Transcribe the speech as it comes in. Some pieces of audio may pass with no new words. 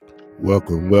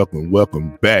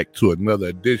Welcome back to another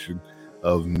edition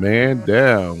of Man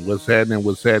Down. What's happening?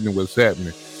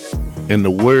 In the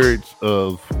words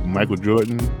of Michael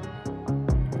Jordan,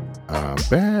 I'm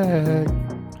back.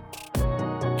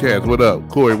 Kaz, what up?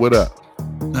 Corey, what up?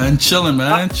 I'm chilling,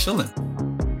 man. Chilling.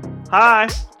 Hi.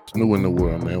 What's new in the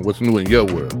world, man? What's new in your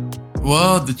world?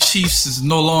 Well, the Chiefs is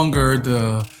no longer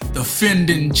the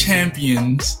defending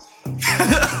champions.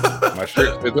 My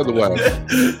shirt says otherwise.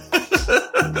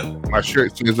 My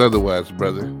shirt says otherwise,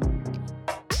 brother.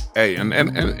 Hey, and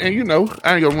you know,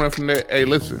 I ain't gonna run from that. Hey,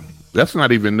 listen, that's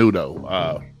not even new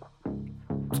though.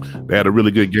 They had a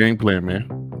really good game plan, man.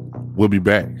 We'll be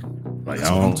back. Like I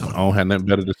don't have nothing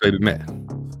better to say than that.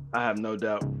 I have no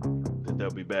doubt that they'll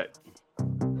be back.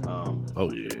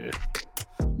 Oh yeah.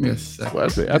 Yes. Well,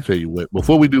 I tell you what.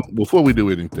 Before we do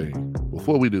anything,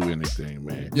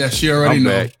 man. Yeah, she already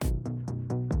know.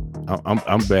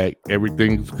 I'm back.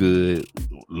 Everything's good.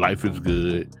 Life is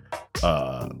good.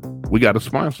 We got a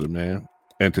sponsor, man.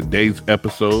 And today's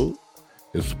episode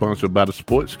is sponsored by the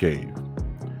Sports Cave.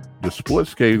 The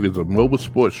Sports Cave is a mobile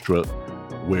sports truck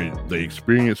where the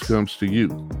experience comes to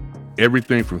you.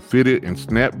 Everything from fitted and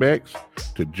snapbacks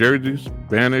to jerseys,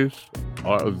 banners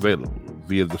are available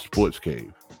via the Sports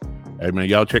Cave. Hey man,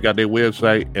 y'all check out their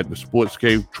website at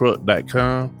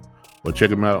thesportscavetruck.com or check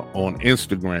them out on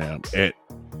Instagram at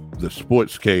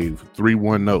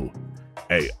thesportscave310.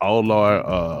 Hey, all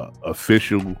our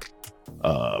official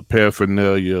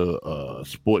paraphernalia,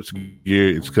 sports gear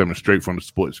is coming straight from the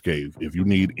Sports Cave. If you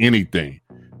need anything,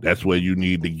 that's where you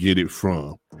need to get it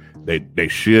from. They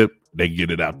ship, they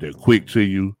get it out there quick to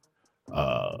you.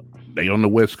 They on the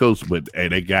West Coast, but hey,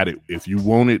 they got it. If you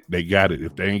want it, they got it.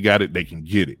 If they ain't got it, they can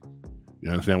get it. You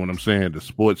understand what I'm saying? The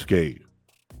Sports Cave.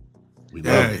 We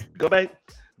love it. Go back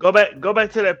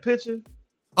to that picture.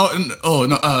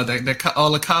 That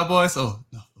all the Cowboys. Oh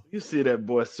no, you see that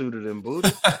boy suited and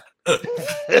booted.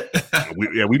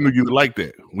 we knew you would like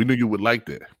that. We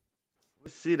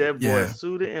see that boy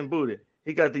suited and booted.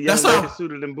 He got the young lady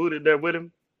suited and booted there with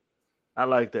him. I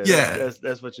like that. Yeah,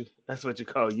 that's what you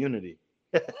call unity.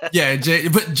 Yeah, Jay.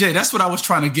 But Jay, that's what I was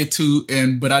trying to get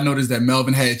to, but I noticed that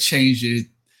Melvin had changed it.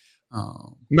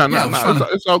 No.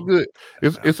 It's all good.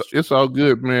 It's all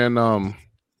good, man.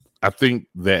 I think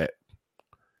that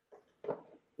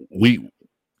we,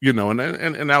 you know,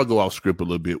 and I'll go off script a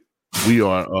little bit. We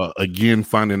are again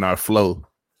finding our flow.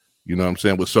 You know what I'm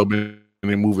saying? With so many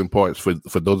moving parts. For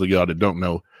those of y'all that don't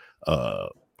know,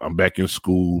 I'm back in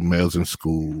school. Mel's in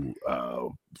school.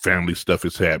 Family stuff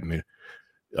is happening.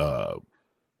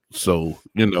 So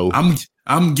you know,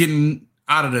 I'm getting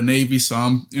out of the Navy, so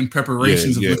I'm in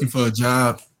preparations of looking for a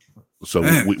job. So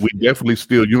we definitely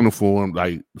still uniform.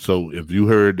 Like, so if you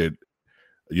heard that,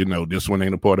 you know, this one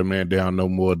ain't a part of Man Down no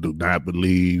more, do not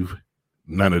believe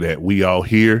none of that. We all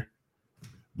here,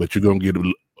 but you're gonna get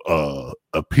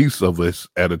a piece of us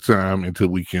at a time until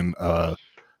we can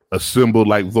assemble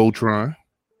like Voltron,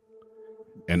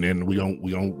 and then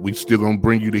we still gonna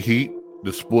bring you the heat,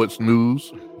 the sports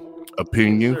news,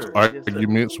 opinions,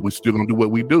 arguments. We still gonna do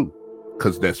what we do,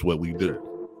 because that's what we do.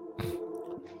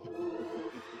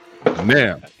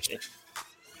 Now,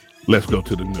 let's go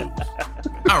to the news.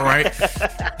 All right.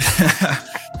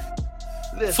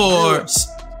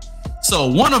 So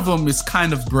one of them is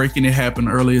kind of breaking. It happened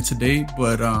earlier today,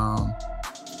 but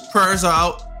prayers are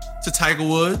out to Tiger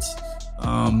Woods.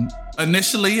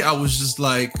 Initially, I was just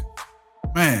like,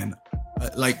 man,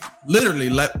 like literally,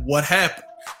 like what happened?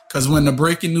 Because when the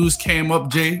breaking news came up,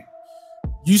 Jay,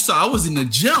 you saw I was in the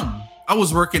gym. I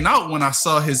was working out when I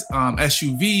saw his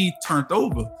SUV turned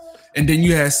over. And then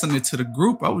you had sent it to the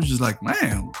group. I was just like,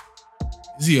 man,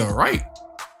 is he all right?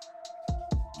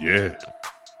 Yeah.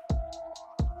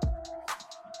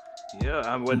 Yeah,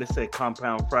 I'm going to say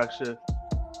compound fracture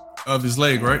of his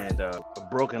leg, right? And a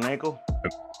broken ankle.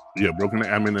 Yeah, broken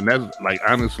ankle. I mean, and that's like,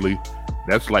 honestly,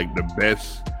 that's like the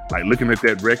best. Like looking at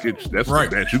that wreckage, that's the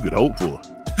best you could hope for.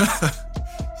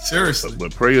 Seriously.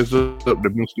 But prayers up to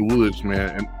Mr. Woods,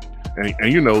 man.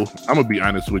 And you know, I'm gonna be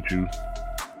honest with you.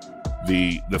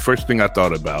 The first thing I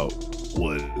thought about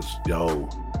was,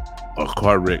 a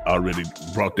car wreck already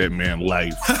brought that man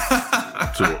life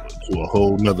to a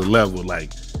whole nother level.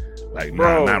 Like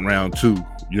not round two.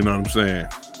 You know what I'm saying?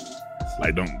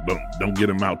 Like don't get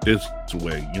him out this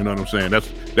way. You know what I'm saying?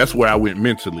 That's where I went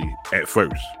mentally at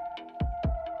first.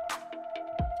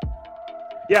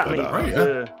 Yeah, I mean,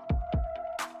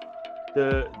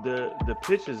 the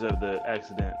pictures of the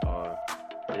accident are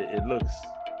it looks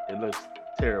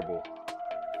terrible,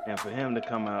 and for him to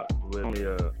come out with only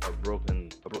a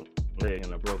broken leg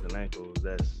and a broken ankle,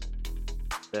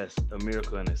 that's a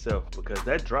miracle in itself, because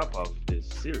that drop off is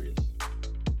serious.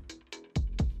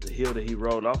 hill that he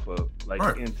rolled off of,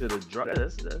 like into the drop.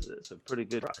 That's a pretty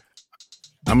good drop.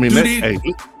 I mean, they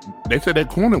said that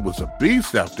corner was a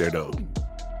beast out there, though.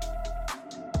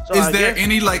 So is there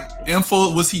any like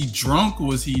info? Was he drunk?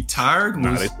 Was he tired?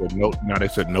 They said no. No, they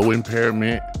said no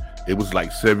impairment. It was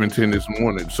like 7:10 this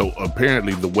morning. So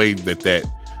apparently, the way that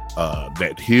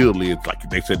hill is, like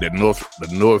they said, that the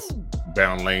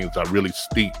northbound lanes are really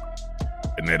steep,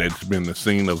 and that it's been the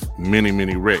scene of many,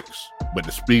 many wrecks. But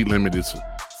the speed limit is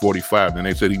 45, and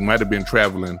they said he might have been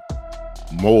traveling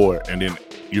more, and then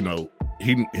he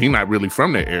not really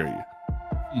from that area.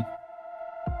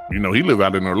 He live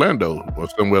out in Orlando or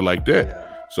somewhere like that. Yeah.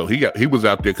 So he was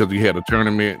out there because he had a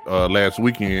tournament last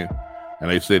weekend, and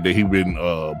they said that he been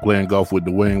playing golf with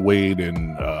Dwayne Wade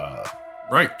and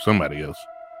somebody else,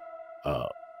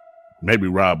 maybe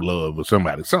Rob Love or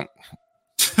somebody, somebody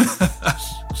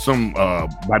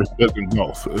doesn't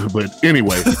golf. But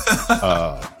anyway,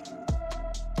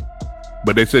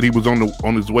 but they said he was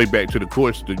on his way back to the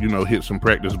course to hit some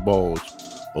practice balls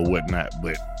or whatnot.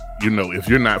 But if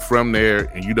you're not from there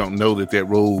and you don't know that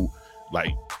road,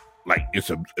 like it's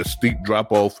a steep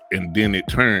drop off and then it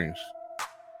turns.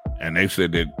 And they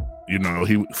said that,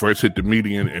 he first hit the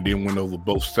median and then went over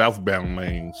both southbound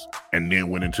lanes and then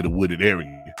went into the wooded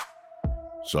area.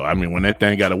 So, I mean, when that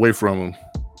thing got away from him,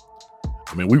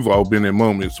 I mean, we've all been in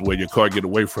moments where your car get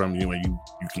away from you and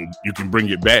you can bring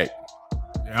it back.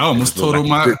 Yeah, I almost totaled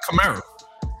my Camaro.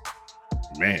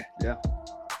 Man. Yeah.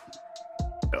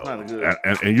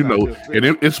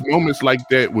 And it's moments like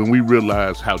that when we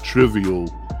realize how trivial,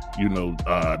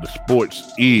 the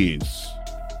sports is.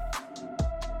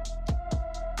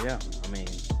 Yeah, I mean,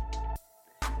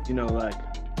 like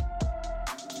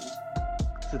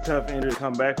it's a tough injury to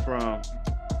come back from,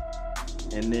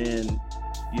 and then,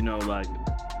 like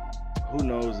who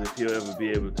knows if he'll ever be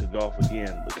able to golf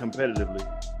again competitively.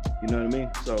 You know what I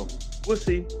mean? So we'll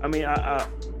see. I mean, I'm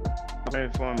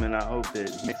praying for him, and I hope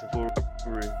that he makes a full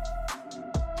recovery.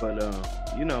 But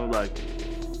like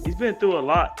he's been through a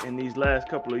lot in these last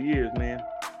couple of years, man.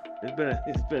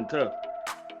 It's been tough.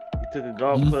 He took a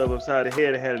golf club upside the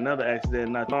head and had another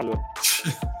accident not long ago.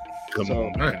 Come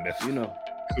on, man.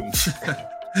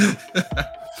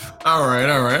 All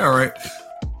right.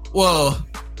 Well,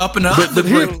 up and up. But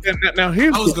here's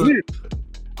the weird.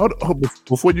 Hold,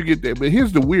 before you get there, but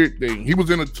here's the weird thing. He was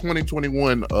in a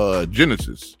 2021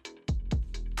 Genesis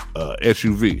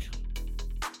SUV.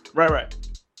 Right.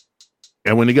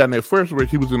 And when he got in that first race,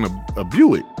 he was in a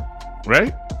Buick,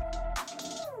 right?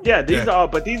 Yeah, these are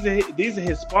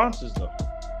his sponsors though.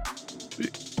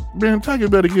 Man, Tiger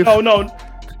better get. No.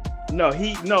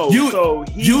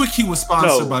 Buick. He was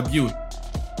sponsored by Buick.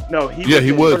 No,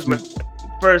 he was.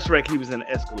 First wreck, he was in an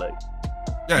Escalade.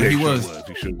 Yeah, he was.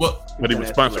 He should. Well, but he was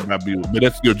sponsored by Buick. But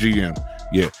that's your GM.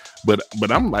 Yeah. But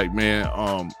I'm like, man,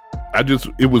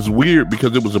 it was weird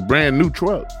because it was a brand new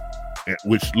truck,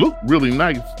 which looked really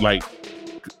nice. Like,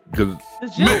 because of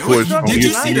course, did you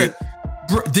see that?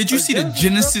 Did you see the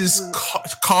Genesis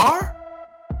car?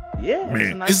 Yeah,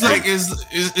 man. It's like the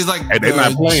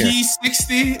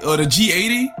G60 or the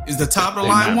G80 is the top of the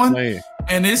line one,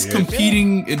 and it's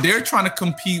competing. They're trying to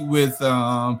compete with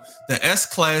the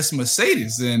S-Class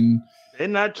Mercedes, and they're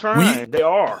not trying. They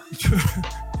are.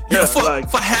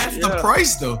 For half the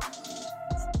price though.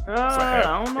 I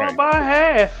don't know about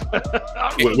half.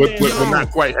 Well, not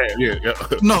quite half. Yeah.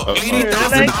 No,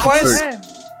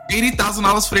 $80,000.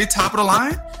 $80,000 for their top of the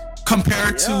line,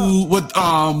 compared to what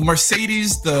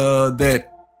Mercedes that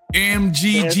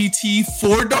AMG GT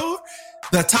 4-door,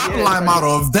 the top of the line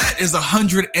model of that is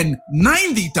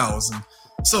 $190,000.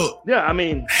 So I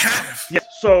mean half. Yeah.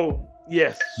 So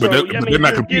yes. But they're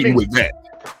not competing with that.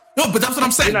 No, but that's what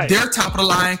I'm saying. Their top of the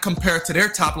line compared to their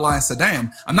top of the line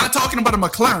sedan. I'm not talking about a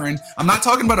McLaren. I'm not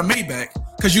talking about a Maybach,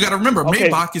 because you got to remember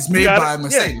Maybach is made by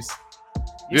Mercedes.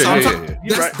 That's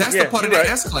the part of the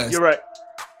S-Class. You're right.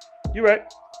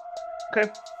 Okay.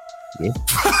 Yeah.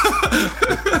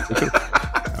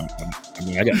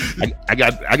 I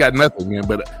got nothing, man.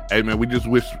 But hey, man, we just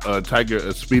wish Tiger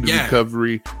a speedy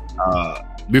recovery.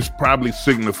 This probably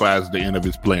signifies the end of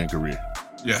his playing career.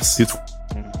 Yes.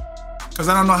 Because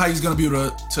I don't know how he's going to be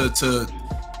able to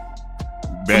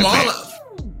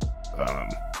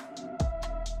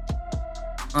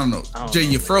I don't know. Jay,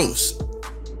 you froze.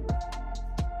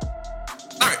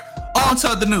 All right, on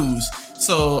to the news.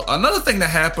 So another thing that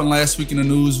happened last week in the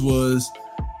news was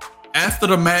after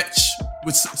the match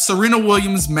with Serena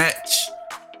Williams match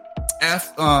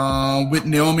with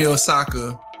Naomi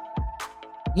Osaka,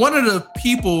 one of the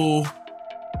people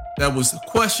that was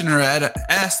questioning her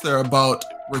asked her about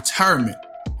retirement.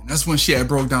 And that's when she had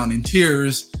broke down in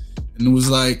tears and was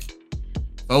like,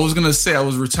 if I was gonna say I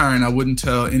was retiring, I wouldn't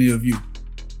tell any of you.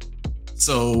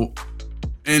 So,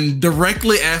 and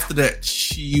directly after that,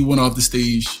 she went off the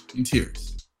stage in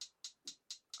tears.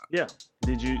 Yeah.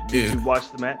 Did you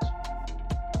watch the match?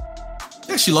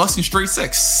 Yeah, she lost in straight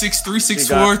sets, 6-3,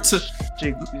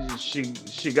 6-4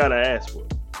 She got her ass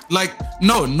whooped. Like,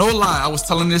 no lie. I was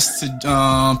telling this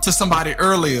to somebody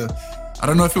earlier. I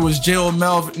don't know if it was Jay or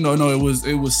Melvin. No,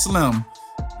 it was Slim.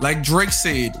 Like Drake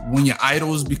said, when your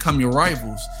idols become your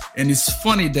rivals. And it's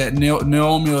funny that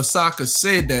Naomi Osaka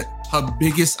said that her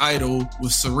biggest idol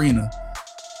was Serena.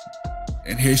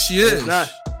 And here she is.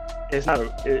 It's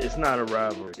not a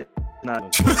rivalry. It's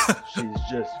not. She's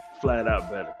just flat out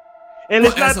better. And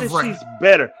it's not that she's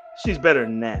better. She's better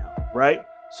now, right?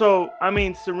 So, I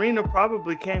mean, Serena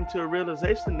probably came to a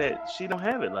realization that she don't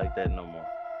have it like that no more.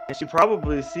 And she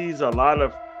probably sees a lot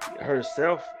of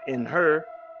herself in her,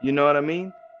 you know what I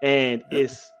mean? And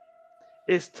it's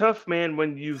tough, man,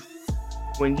 when you've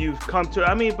come to,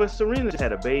 I mean, but Serena just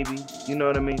had a baby, you know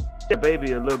what I mean? She had a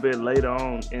baby a little bit later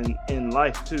on in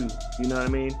life too, you know what I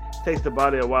mean? Takes the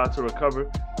body a while to recover.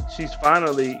 She's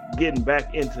finally getting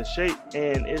back into shape,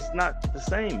 and it's not the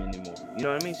same anymore. You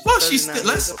know what I mean? She's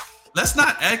still, let's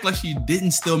not act like she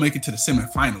didn't still make it to the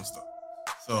semifinals though.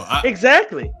 So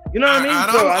exactly, you know what I mean?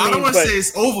 I don't want to say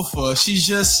it's over for her. She's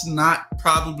just not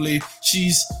probably.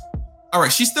 She's all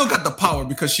right. She still got the power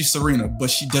because she's Serena, but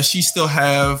does she still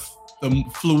have the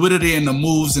fluidity and the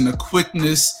moves and the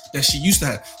quickness that she used to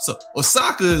have? So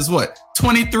Osaka is what,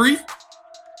 23?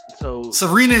 So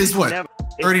Serena is what,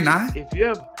 39?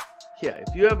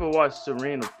 If you ever watched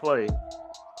Serena play,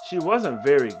 she wasn't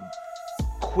very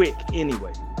quick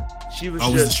anyway. She was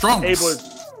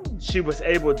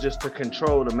able just to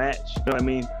control the match. You know what I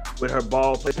mean? With her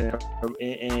ball placement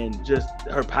and just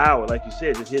her power, like you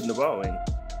said, just hitting the ball, and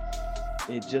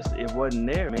it wasn't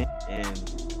there, man.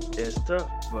 And it's tough,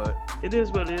 but it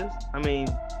is what it is. I mean,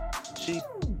 she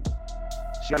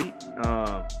beat,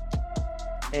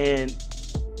 and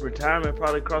retirement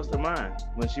probably crossed her mind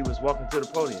when she was walking to the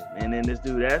podium, and then this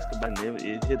dude asked about it.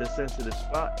 It hit a sensitive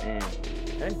spot, and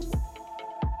hey,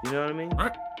 you know what I mean?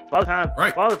 Right.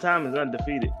 Father Time is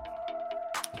undefeated.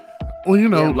 Well, you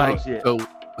know, so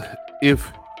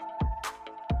if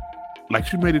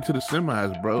she made it to the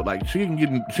semis, bro, like she ain't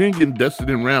getting dusted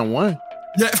in round one.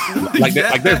 Yeah, like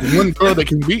that. Like there's one girl that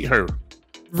can beat her.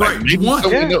 Right. Like, maybe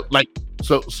someone else, like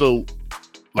so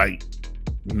like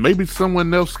maybe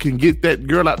someone else can get that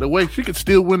girl out the way. She could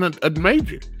still win a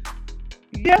major.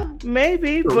 Yeah,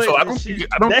 maybe. But so I don't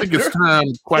think it's time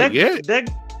quite yet.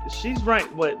 She's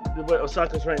ranked what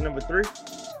Osaka's ranked number 3.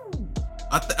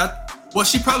 Well,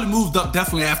 she probably moved up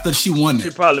definitely after she won it.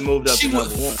 She probably moved up to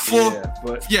number 1.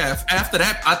 After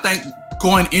that, I think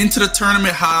going into the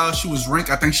tournament, how she was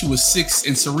ranked, I think she was 6th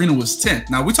and Serena was 10th.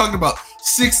 Now we're talking about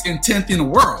 6th and 10th in the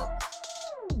world.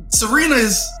 Serena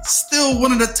is still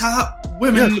one of the top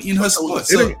women in her sport.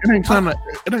 It ain't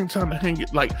time to hang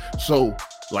it like so.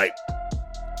 Like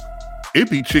it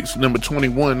be chicks number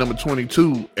 21, number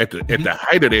 22 at the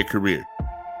height of their career.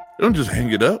 They don't just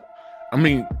hang it up. I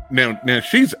mean, now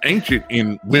she's ancient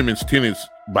in women's tennis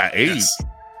by age. Yes.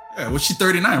 Yeah, well, she's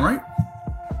 39, right?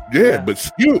 Yeah, but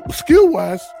skill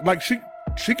wise, like she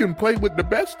can play with the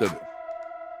best of them.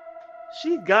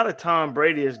 She got a Tom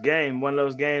Brady-ish game, one of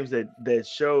those games that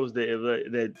shows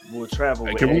that will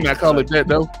travel. Can we not call it that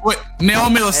though? Wait,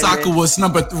 Naomi Osaka was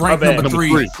ranked number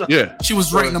 3. Yeah, she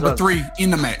was ranked number 3 in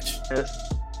the match.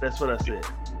 That's what I said.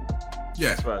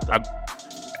 Yeah. That's what I thought.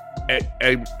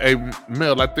 Hey,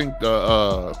 Mel, I think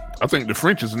the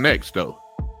French is next though.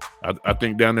 I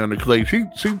think down there on the clay,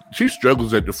 she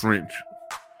struggles at the French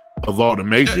of all the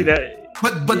majors.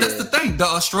 But that's the thing. The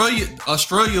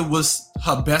Australia was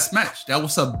her best match. That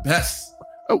was her best.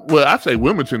 Well, I say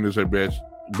Wimbledon is her best,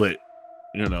 but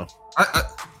you know,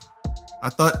 I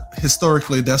thought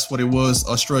historically that's what it was.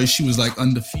 Australia, she was like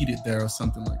undefeated there or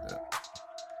something like that.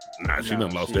 Nah, she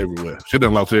done lost everywhere. She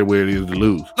done lost everywhere it is to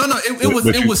lose. No,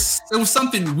 it was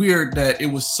something weird that it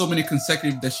was so many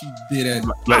consecutive that she did at.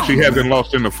 Like she hasn't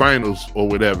lost in the finals or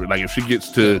whatever. Like if she gets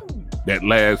to that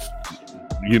last,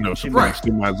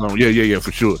 semi zone, yeah,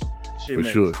 for sure,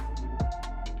 sure.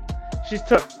 She's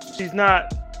tough. She's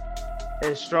not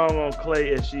as strong on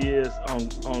clay as she is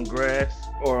on grass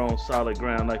or on solid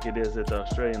ground like it is at the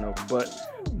Australian Open.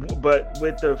 But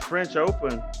with the French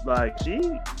Open, like she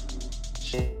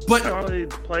played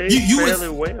fairly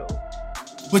well.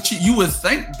 But you would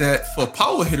think that for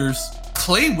power hitters,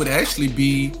 clay would actually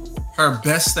be her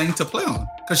best thing to play on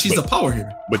because she's a power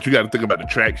hitter. But you got to think about the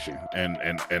traction and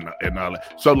all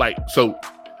that. So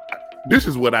this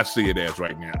is what I see it as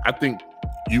right now. I think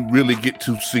you really get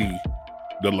to see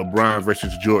the LeBron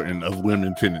versus Jordan of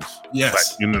women tennis. Yes.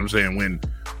 Like, you know what I'm saying?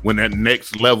 When that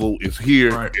next level is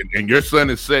here, Right. and your sun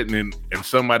is setting, and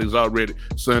sun is already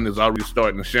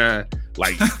starting to shine.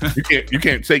 Like you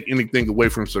can't take anything away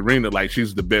from Serena. Like,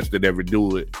 she's the best that ever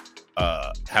do it.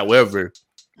 However,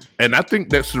 and I think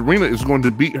that Serena is going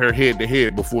to beat her head to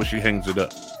head before she hangs it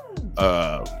up.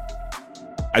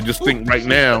 I just think right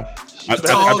now, I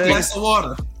Tall think, glass of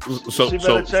water. so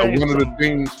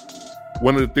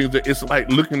one of the things that it's like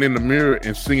looking in the mirror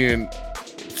and seeing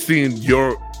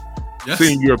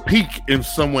your peak in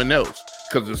someone else,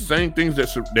 because the same things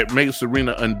that made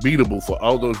Serena unbeatable for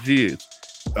all those years,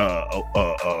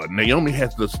 Naomi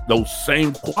has those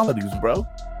same qualities, bro.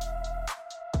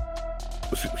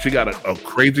 She got a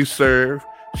crazy serve.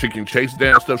 She can chase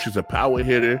down stuff. She's a power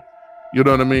hitter. You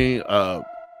know what I mean?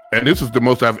 And this is the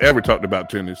most I've ever talked about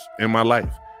tennis in my life,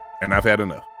 and I've had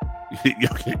enough.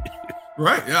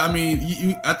 Right. Yeah. I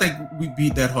mean, I think we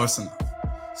beat that horse enough.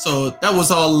 So that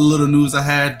was all the little news I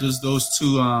had. Those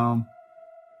two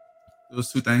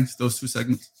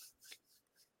segments.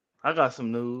 I got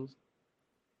some news.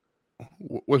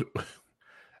 What?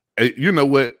 You know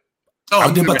what?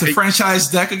 Oh, about the franchise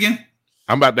deck again?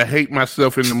 I'm about to hate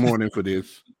myself in the morning for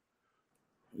this.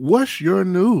 What's your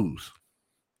news?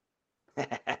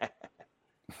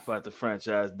 About the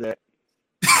franchise deck.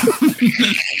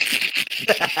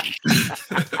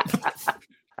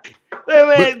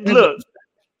 Man, look,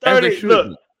 30.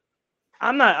 Look,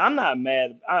 I'm not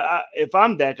mad. If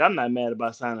I'm Dak, I'm not mad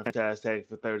about signing a franchise tag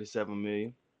for $37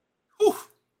 million. Whew.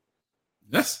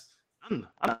 Yes, I'm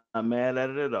not mad at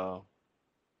it at all.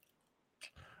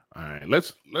 All right,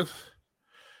 let's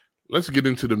get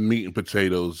into the meat and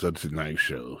potatoes of tonight's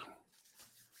show.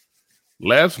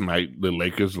 Last night, the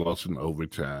Lakers lost in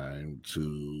overtime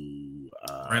to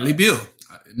Bradley Beal.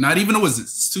 Not even a Wizards.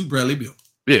 It's to Bradley Beal.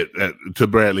 Yeah, to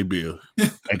Bradley Beal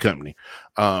and company.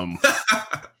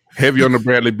 Heavy on the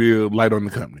Bradley Beal, light on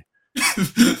the company.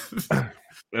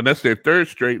 And that's their third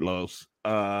straight loss.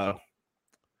 And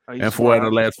 4 out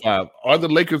of the last 5. Are the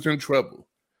Lakers in trouble?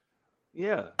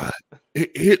 Yeah.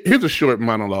 Here's a short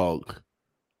monologue.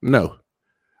 No.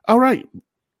 All right.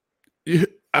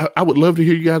 I would love to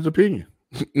hear you guys' opinion.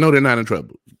 No, they're not in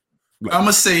trouble. I'm going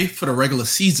to say for the regular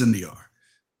season they are.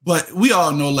 But we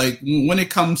all know, like, when it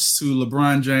comes to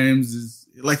LeBron James, is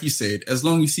like you said, as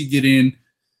long as he get in,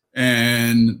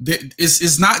 and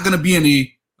it's not going to be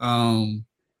any,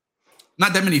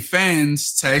 not that many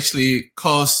fans to actually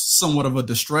cause somewhat of a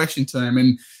distraction to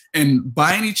him. And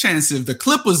by any chance, if the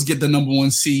Clippers get the number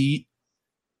 1 seed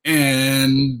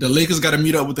and the Lakers got to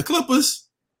meet up with the Clippers,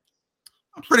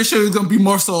 I'm pretty sure it's going to be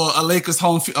more so a Lakers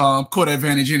home court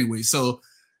advantage anyway. So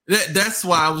that's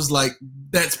why I was like,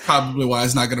 that's probably why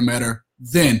it's not going to matter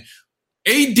then.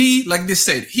 AD, like they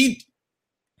said, he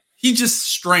just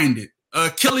strained it.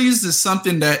 Achilles is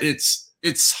something that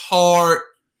it's hard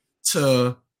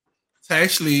to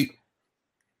actually,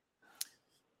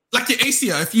 like your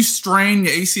ACL. If you strain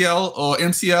your ACL or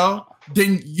MCL,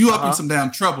 then you up in some damn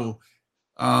trouble.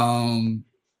 The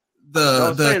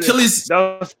Achilles.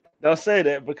 Don't say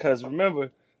that, because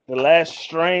remember the last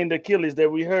strained Achilles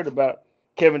that we heard about,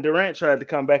 Kevin Durant tried to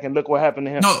come back and look what happened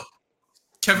to him. No,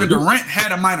 Kevin Durant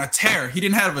had a minor tear. He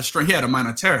didn't have a strain. He had a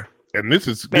minor tear. And this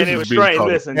is strained.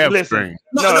 Listen. No,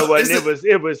 it wasn't.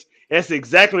 It was. That's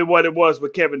exactly what it was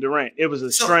with Kevin Durant. It was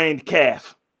a strained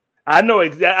calf. I know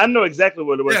exactly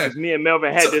what it was, because me and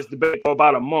Melvin had this debate for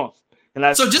about a month. And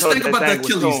I just think about the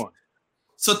Achilles.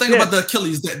 So think about the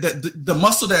Achilles, the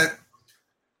muscle that.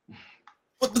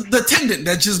 The tendon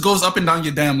that just goes up and down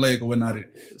your damn leg or whatnot.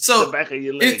 So the back of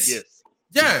your leg, yes.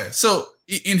 Yeah. So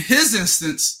in his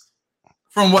instance,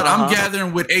 from what I'm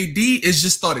gathering with AD, it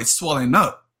just started swelling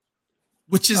up,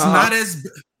 which is not as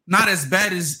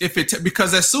bad as if it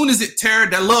because as soon as it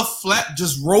tears, that little flap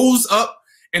just rolls up,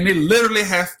 and they literally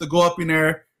have to go up in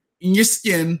there in your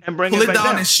skin and pull it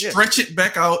down and stretch it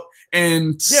back out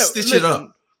and stitch it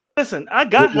up. Listen, I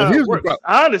got how it works.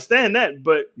 I understand that,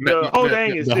 but the whole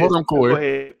thing is this. Hold on,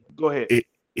 Corey. Go ahead.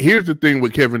 Here's the thing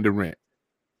with Kevin Durant.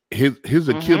 His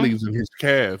Achilles and his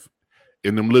calf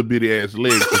and them little bitty ass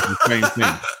legs is the same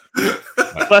thing.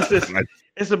 Plus,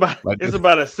 it's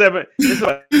about a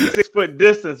 6 foot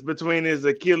distance between his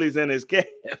Achilles and his calf.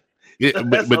 Yeah, so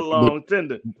that's a long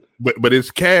tendon. But his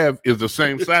calf is the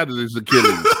same size as his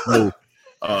Achilles. So,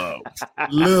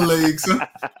 little legs.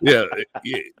 Yeah,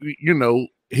 you know.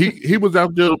 He was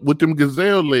out there with them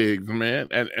gazelle legs, man,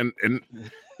 and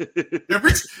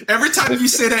every time you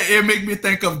say that, it make me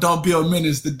think of Don't Be a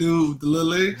Menace, the dude with the little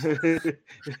legs.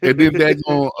 And then that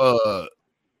on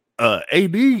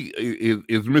AD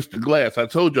is Mr. Glass. I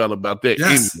told y'all about that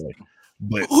anyway.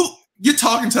 But You're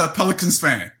talking to a Pelicans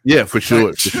fan. Yeah, for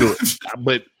sure.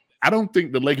 But I don't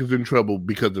think the Lakers in trouble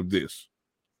because of this.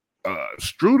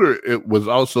 Struder was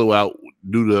also out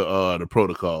due to the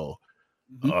protocol.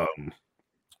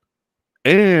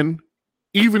 And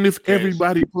even if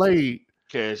everybody played,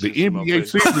 the NBA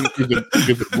season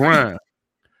is a grind.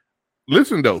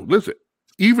 Listen.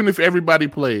 Even if everybody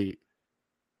played,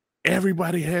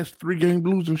 everybody has 3-game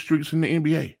losing streaks in the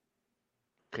NBA.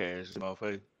 Cash in my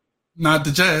face. Not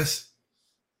the Jazz.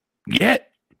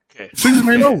 Yet. Season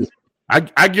ain't over.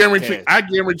 I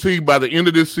guarantee by the end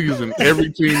of this season,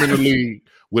 every team in the league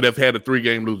would have had a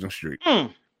 3-game losing streak.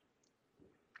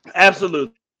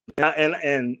 Absolutely.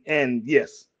 And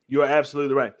yes, you are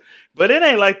absolutely right. But it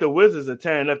ain't like the Wizards are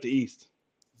tearing up the East.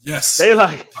 Yes. They're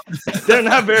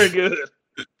not very good.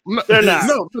 No, they're not.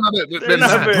 No, they're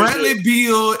not. Bradley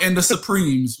Beal and the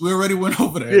Supremes. We already went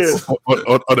over that. Yeah.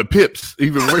 Or the Pips,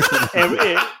 even worse.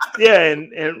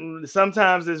 and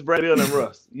sometimes it's Bradley Beal and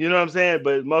Russ. You know what I'm saying?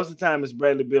 But most of the time it's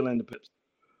Bradley Beal and the Pips.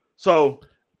 So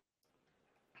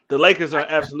the Lakers are in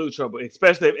absolute trouble,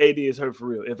 especially if AD is hurt for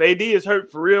real. If AD is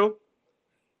hurt for real,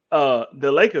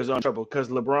 the Lakers are in trouble because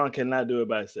LeBron cannot do it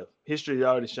by himself. History has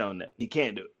already shown that. He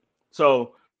can't do it.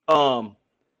 So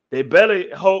they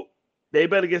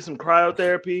better get some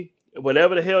cryotherapy,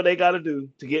 whatever the hell they got to do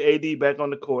to get AD back on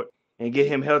the court and get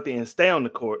him healthy and stay on the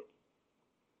court.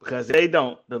 Because if they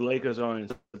don't, the Lakers are in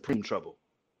supreme trouble.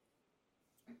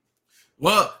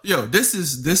 Well, this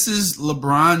is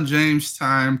LeBron James'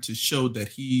 time to show that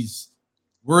he's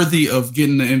worthy of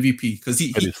getting the MVP because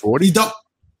he's 40. He don't.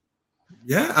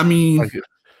 Yeah, I mean.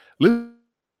 All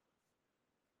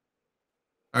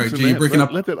right, Jay, you're breaking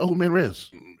up. Let that old man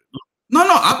rest. No,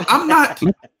 I'm not.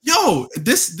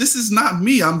 This is not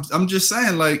me. I'm just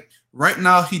saying, like, right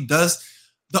now he does.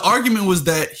 The argument was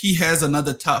that he has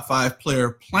another top 5 player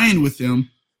playing with him,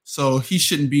 so he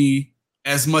shouldn't be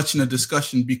as much in a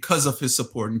discussion because of his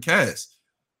supporting cast.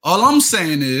 All I'm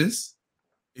saying is,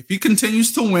 if he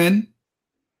continues to win,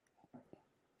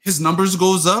 his numbers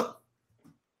goes up.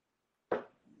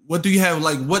 What do you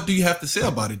have to say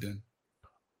about it then?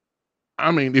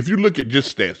 I mean, if you look at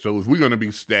just stats, so if we're going to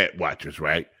be stat watchers,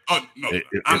 right? Oh no,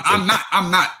 I'm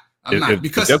not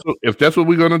because if that's what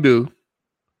we're going to do,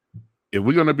 if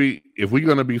we're going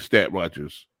to be stat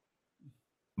watchers,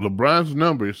 LeBron's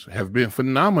numbers have been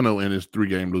phenomenal in his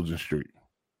 3-game losing streak.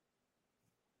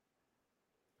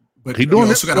 But you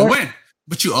also got to win.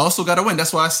 But you also got to win.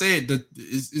 That's why I said that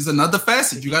is another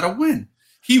facet. You got to win.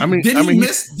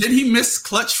 Did he miss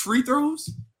clutch free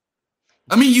throws?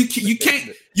 I mean, you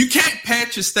can't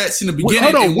patch your stats in the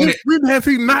beginning. Hold on, when has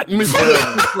he not missed clutch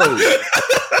free throws?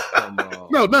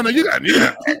 No, you got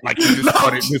like you just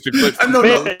started missing clutch.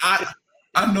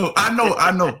 I know.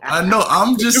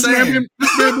 I'm just saying.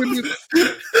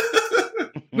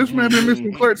 This man been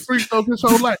missing clutch free throws his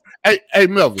whole life. Hey,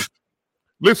 Melvin,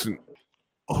 listen.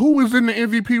 Who was in the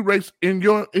MVP race in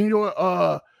your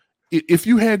if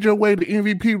you had your way, the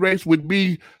MVP race would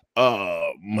be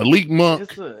Malik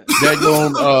Monk,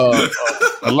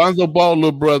 Alonzo Ball,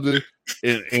 little brother,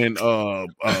 and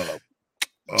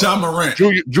John Morant,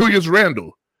 Julius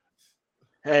Randle.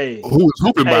 Hey, who was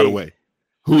hooping by the way?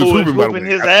 Who was hooping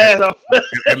his ass off?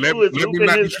 And let me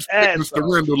not disrespect Mr.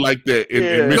 Randle like that.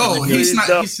 No, he's not.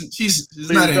 He's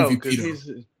not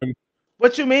MVP.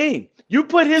 What you mean? You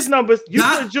put his numbers. You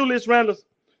put Julius Randle's.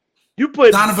 You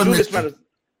put Julius Randle's.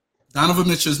 Donovan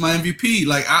Mitchell is my MVP.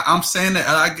 Like I'm saying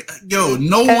that.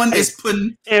 No one is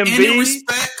putting any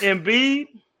respect. Embiid,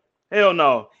 hell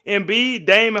no. Embiid,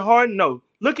 Dame, and Harden, no.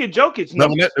 Look at Jokic.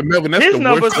 Melvin, that's his the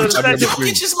numbers worst are the second.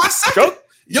 Jokic is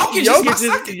my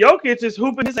second. Jokic is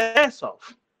hooping his ass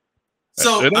off.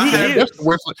 So that's the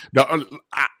worst.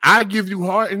 I give you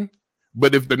Harden,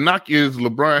 but if the knock is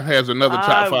LeBron has another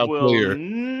top 5 player,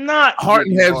 not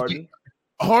Harden has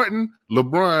Harden,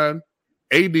 LeBron,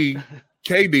 AD,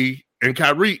 KD, and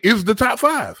Kyrie is the top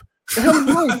 5. The hell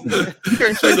is wrong with you? You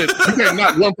can't say that. You can't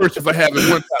knock one person for having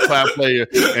one top 5 player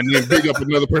and then big up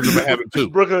another person for having 2.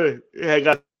 Brooklyn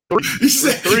got 3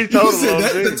 total.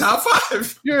 That's the top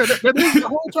 5. Yeah, that is the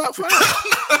whole top 5.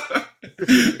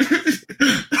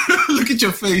 Look at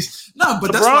your face. No,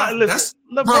 but that's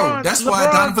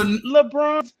why Donovan.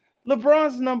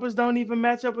 LeBron's numbers don't even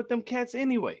match up with them cats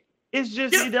anyway. It's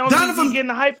just Donovan getting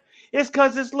the hype. It's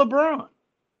because it's LeBron.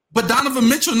 But Donovan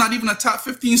Mitchell, not even a top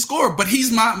 15 scorer, but he's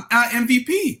my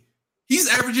MVP. He's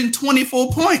averaging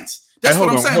 24 points. That's what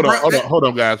I'm saying. Hold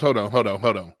on, guys. Hold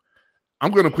on.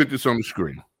 I'm going to put this on the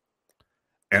screen.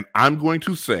 And I'm going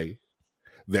to say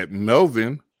that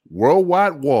Melvin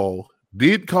Worldwide Wall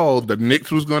did call the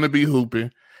Knicks was going to be hooping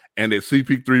and that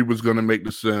CP3 was going to make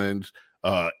the Suns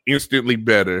instantly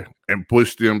better and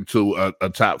push them to a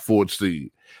top 4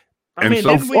 seed. I mean,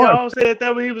 didn't we all say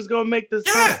that when he was going to make this?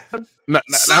 Yeah. I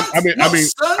mean,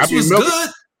 was good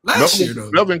last year,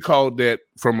 though. Melvin called that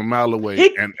from a mile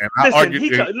away, and I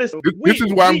argued. This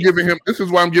is why I'm giving him. This is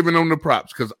why I'm giving him the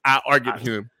props, because I argued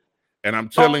him, and I'm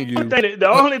telling you, the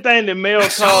only thing that Mel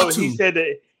called, he said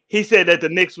that the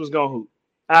Knicks was going to hoop.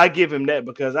 I give him that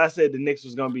because I said the Knicks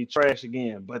was going to be trash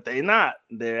again, but they're not.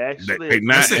 They're actually they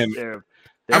not. They're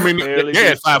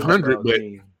at 500, but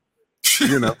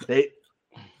you know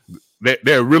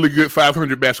they're a really good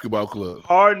 500 basketball club.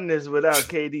 Harden is without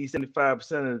KD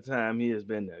 75% of the time. He has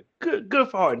been there. Good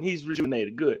for Harden. He's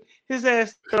rejuvenated. Good. His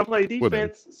ass don't play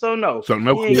defense, so no. So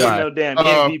no, he ain't got no damn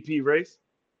MVP race.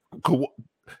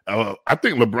 I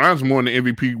think LeBron's more in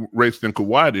the MVP race than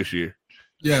Kawhi this year.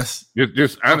 Yes.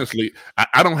 Just honestly,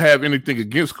 I don't have anything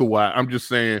against Kawhi. I'm just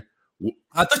saying.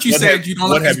 I thought you said you don't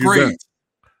like his grades.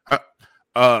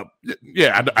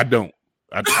 Yeah, I don't.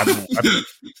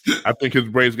 I think his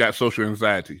braids got social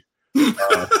anxiety.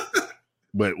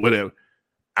 But whatever.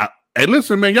 Hey,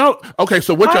 listen, man, y'all. Okay,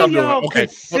 so what y'all doing? Okay,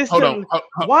 hold on.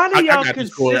 Why do y'all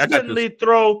consistently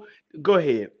throw? Go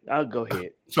ahead. I'll go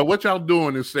ahead. So what y'all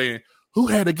doing is saying, who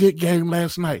had a good game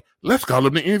last night? Let's call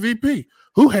him the MVP.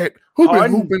 Who been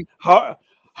hooping?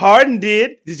 Harden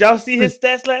did. Did y'all see his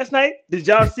stats last night? Did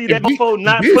y'all see that before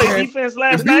not play defense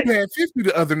last night? He had 50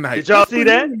 the other night. Did y'all see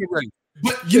that?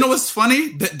 But you know what's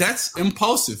funny? That's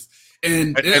impulsive,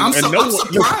 and I'm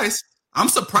surprised. I'm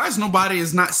surprised nobody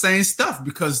is not saying stuff,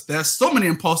 because there's so many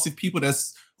impulsive people.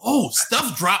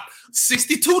 Stuff dropped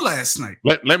 62 last night.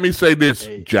 Let me say this,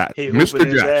 Josh,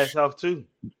 Mr. Josh. Ass off too.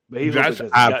 Josh,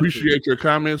 I appreciate your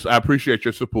comments. I appreciate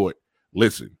your support.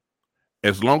 Listen,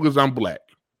 as long as I'm black,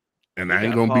 and I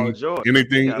ain't gonna be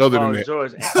anything other than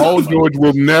that, Paul George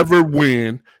will never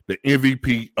win the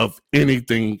MVP of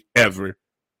anything ever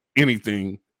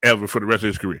for the rest of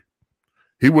his career.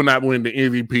 He will not win the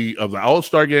MVP of the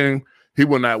All-Star game. He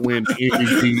will not win the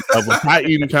MVP of a pie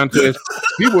eating contest.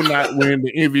 He will not win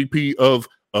the MVP of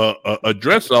a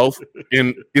dress off,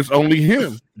 and it's only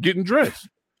him getting dressed.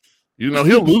 You know,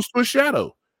 he'll lose to a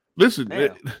shadow. Listen,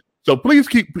 so please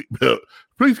keep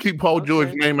Paul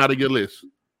George's name out of your list.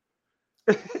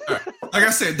 Like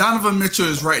I said, Donovan Mitchell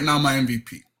is right now my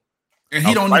MVP, and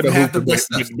he don't even have the best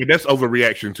stuff. But that's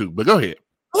overreaction too. But go ahead.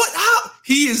 What? How?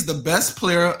 He is the best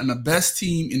player and the best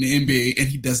team in the NBA, and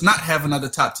he does not have another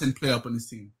top 10 player up on his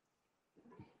team.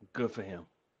 Good for him.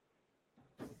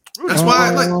 That's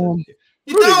why,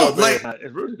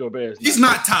 Rudy Gobert. He's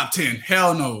not top 10.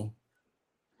 Hell no.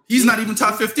 He's not even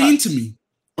top 15 to me.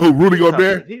 Oh, Rudy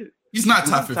Gobert? He's not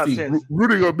top 15.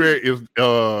 Rudy Gobert is he's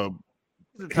a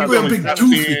big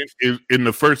goofy. Is in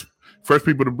the first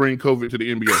people to bring COVID to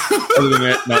the NBA. Other than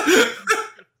that, no.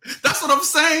 That's what I'm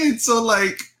saying. So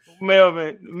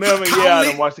Melvin, I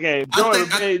don't watch the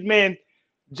game.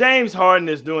 James Harden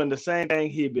is doing the same thing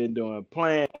he's been doing,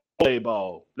 playing play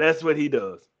ball. That's what he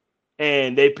does.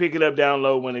 And they pick it up down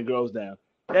low when it goes down.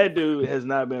 That dude has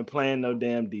not been playing no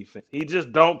damn defense. He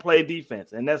just don't play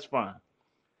defense, and that's fine.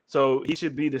 So he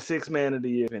should be the 6th man of the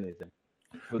year, if anything.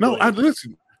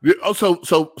 Listen.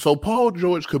 So Paul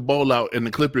George could ball out, and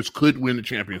the Clippers could win the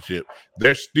championship.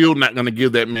 They're still not going to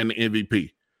give that man the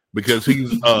MVP because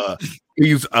he's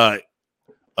MIA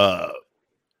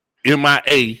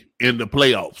in the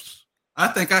playoffs. I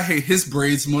think I hate his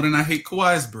braids more than I hate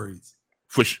Kawhi's braids.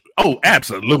 For sure. Oh,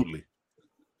 absolutely.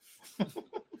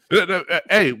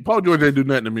 Hey, Paul George ain't do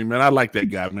nothing to me, man. I like that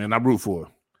guy, man. I root for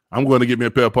him. I'm going to get me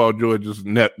a pair of Paul George's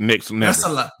next never. That's a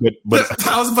lot. But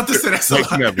I was about to say that's a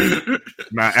lot. Never.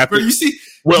 Nah, after, you see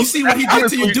what he did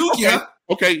to you, Duke, yeah?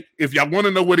 Okay, if y'all want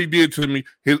to know what he did to me,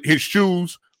 his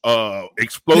shoes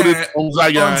exploded on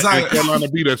Zion and Carolina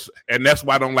beat us, and that's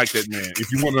why I don't like that man.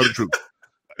 If you want to know the truth.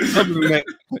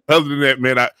 Other than that,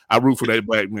 man, I root for that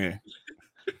black man.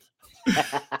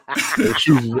 His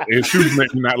shoes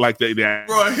make me not like that.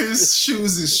 Bro, his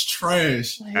shoes is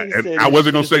trash. I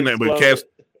wasn't gonna say that, but Cass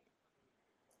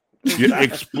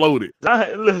exploded.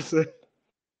 Listen.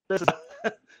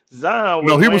 Zion.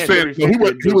 No, he was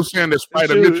saying that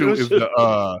Spider Mitchell is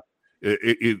the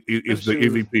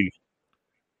MVP,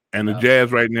 and the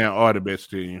Jazz right now are the best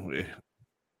team.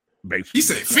 Basically. He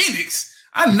said Phoenix.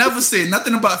 I never said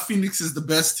nothing about Phoenix is the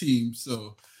best team.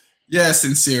 So, yeah,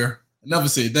 sincere. I never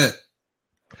said that.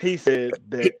 He said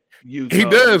that he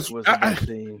does. Was the best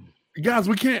team. Guys,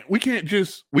 we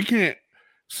can't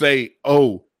say,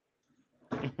 oh,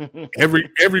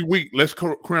 every week let's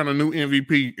crown a new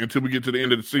MVP until we get to the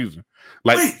end of the season.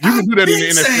 Like you can do that in the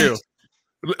NFL.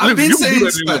 I've been saying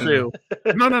that in the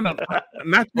NFL. No,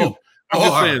 not you. I'm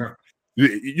just saying.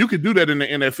 You could do that in the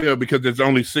NFL because there's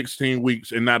only 16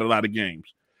 weeks and not a lot of games.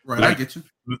 Right, like, I get you.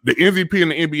 The MVP in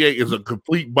the NBA is a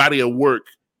complete body of work.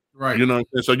 Right. You know what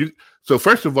I'm saying? So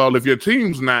first of all, if your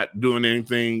team's not doing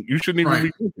anything, you shouldn't even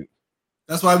be thinking.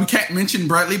 That's why we can't mention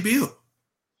Bradley Beal.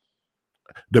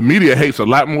 The media hates a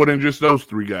lot more than just those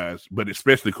three guys, but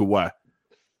especially Kawhi.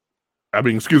 I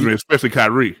mean, excuse me, especially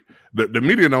Kyrie. The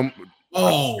media don't.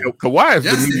 Oh, Kawhi is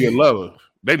the media lover.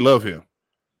 They love him.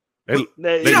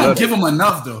 They don't give him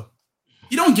enough, though.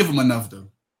 You don't give him enough, though.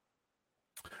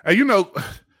 And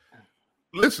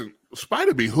listen,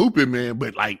 Spider be hooping, man,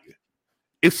 but like,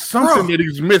 it's something that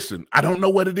he's missing. I don't know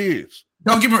what it is.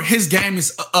 Don't get me wrong. His game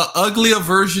is an uglier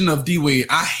version of D-Wade.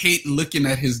 I hate looking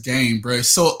at his game, bro. It's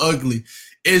so ugly.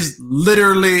 It's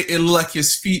literally, it look like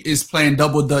his feet is playing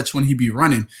double dutch when he be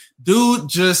running. Dude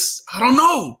just, I don't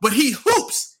know, but he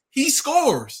hoops. He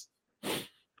scores.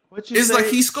 It's like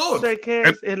he scores.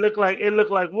 It looked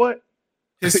like what?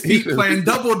 His feet playing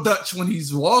double dutch when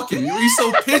he's walking. He's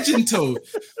so pigeon-toed.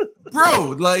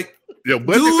 Bro, like, but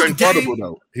it's unguardable,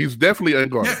 though. He's definitely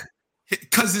unguardable. Yeah,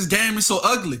 because his game is so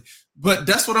ugly. But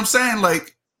that's what I'm saying.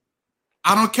 Like,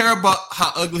 I don't care about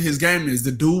how ugly his game is.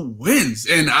 The dude wins.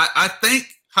 And I think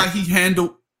how he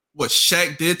handled what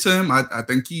Shaq did to him, I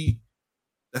think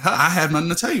I have nothing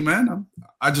to tell you, man.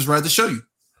 I just rather show you.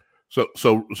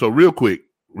 So real quick,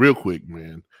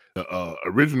 man. The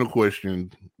original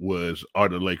question was, are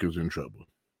the Lakers in trouble?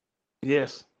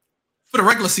 Yes. For the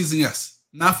regular season, yes.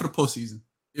 Not for the postseason.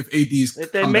 If AD's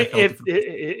if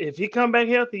he come back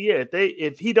healthy, yeah.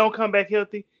 If he don't come back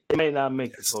healthy, they may not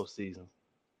make the postseason.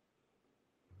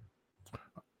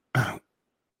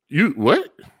 You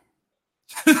what?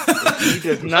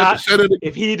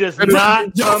 If he does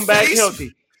not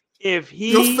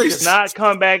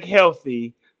come back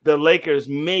healthy, the Lakers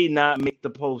may not make the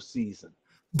postseason.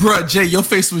 Bruh, Jay, your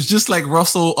face was just like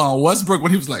Russell Westbrook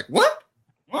when he was like, "What?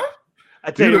 What?"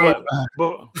 I tell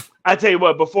you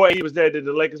what. Before he was there, did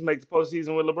the Lakers make the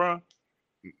postseason with LeBron?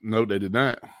 No, they did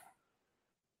not.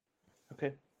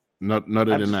 Okay. No,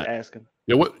 they did not. Asking.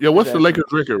 What's the Lakers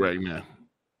record right now?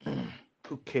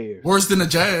 Who cares? Worse than the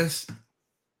Jazz.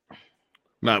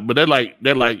 Nah, but they're like.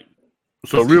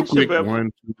 So real quick,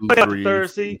 1, 2, 3, 4,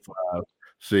 5,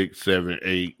 6, 7,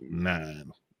 8,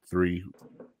 9, 3,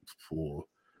 4,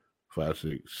 5,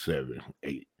 6, 7,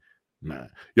 8, 9.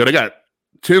 Yo, they got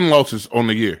 10 losses on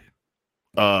the year.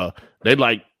 They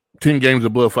like 10 games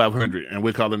above 500, and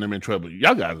we're calling them in trouble.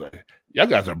 Y'all guys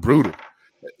are brutal.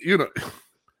 You know.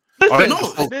 The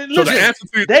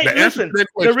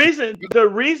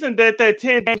reason that they're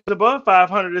 10 games above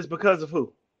 500 is because of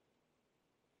who?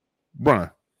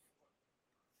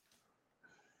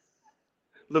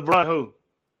 LeBron who?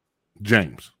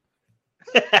 James.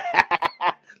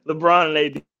 LeBron and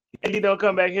AD. AD don't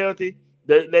come back healthy.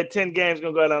 That 10 games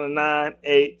gonna go down to 9,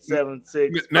 8, 7,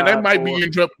 6. Now they might be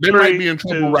in trouble. They might be in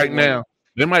trouble right now.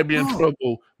 They might be in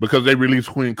trouble because they released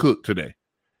Quinn Cook today,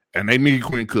 and they need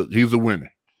Quinn Cook. He's a winner.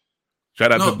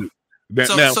 Shout out to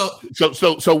Duke.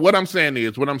 So what I'm saying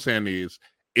is,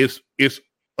 it's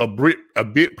a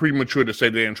bit premature to say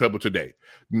they're in trouble today.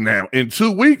 Now, in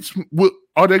 2 weeks,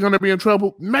 are they going to be in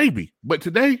trouble? Maybe, but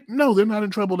today, no, they're not in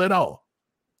trouble at all.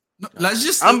 No, let's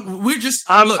just. I'm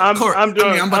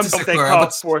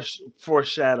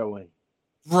foreshadowing.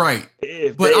 Right,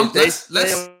 let's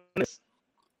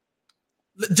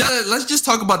just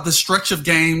talk about the stretch of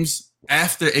games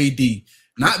after AD,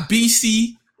 not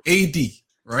BC, AD.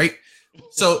 Right,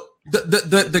 so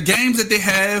the games that they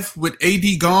have with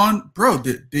AD gone, bro,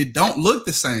 they don't look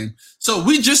the same. So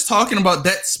we just talking about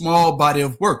that small body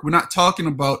of work. We're not talking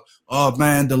about, oh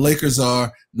man, the Lakers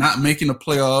are not making the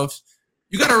playoffs.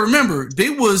 You got to remember, they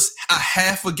was a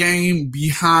half a game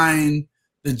behind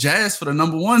the Jazz for the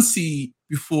number 1 seed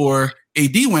before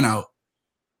AD went out.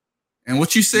 And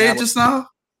what you said just now,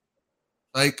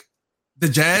 like the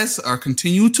Jazz are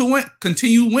continue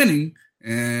winning,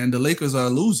 and the Lakers are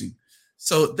losing.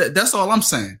 So that's all I'm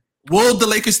saying. Will the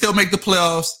Lakers still make the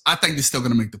playoffs? I think they're still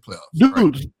going to make the playoffs. Dude,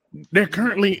 right? They're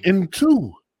currently in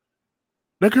 2.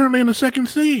 They're currently in the 2nd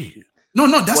seed. No,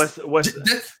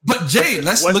 but Jay,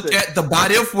 let's look at the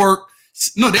body of work.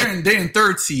 No, they're in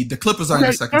 3rd seed. The Clippers are in the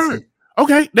 2nd seed.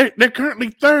 Okay, they're currently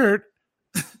 3rd,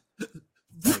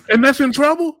 and that's in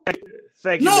trouble.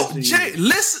 Thank you. No, Jay,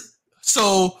 listen.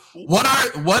 So what are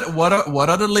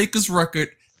the Lakers' record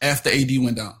after AD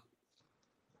went down?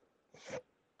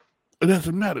 It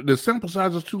doesn't matter. The sample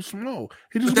size is too small.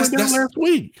 He just went down last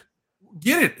week.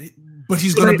 Get it, but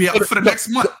he's going to be out for the next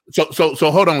month. So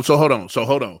hold on.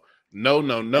 No.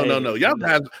 Y'all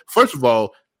guys, first of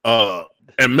all,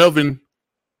 and Melvin,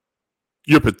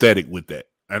 you're pathetic with that.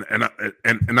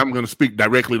 and I'm going to speak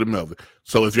directly to Melvin.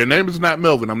 So if your name is not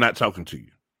Melvin, I'm not talking to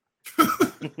you.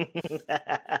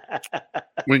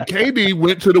 When KD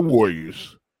went to the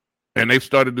Warriors and they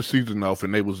started the season off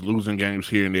and they was losing games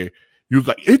here and there, he was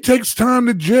like, it takes time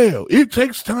to gel. It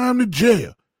takes time to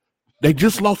gel. They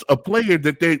just lost a player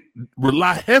that they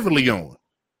rely heavily on.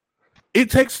 It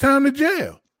takes time to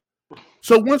gel.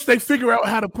 So once they figure out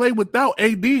how to play without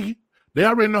AD, they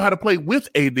already know how to play with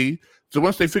AD. So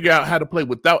once they figure out how to play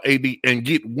without AD and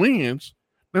get wins,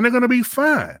 then they're going to be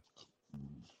fine.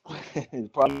 The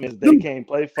problem is they can't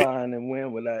play fine and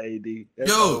win without AD.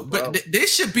 But they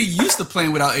should be used to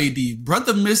playing without AD.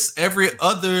 Brother missed every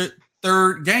other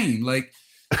third game. Like,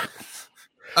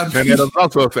 and that is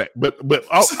also a fact. But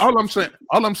all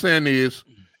I'm saying is,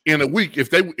 in a week, if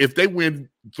they win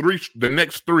the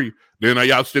next three, then are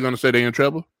y'all still gonna say they in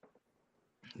trouble?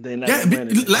 They're not.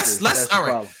 Let's all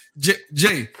right.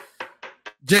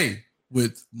 Jay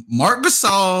with Marc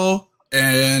Gasol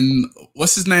and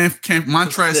what's his name?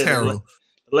 Montrezl Harrell.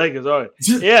 Lakers are.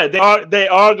 Yeah, they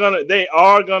are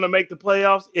gonna make the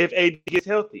playoffs if AD gets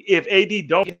healthy. If AD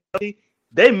don't get healthy,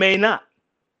 they may not.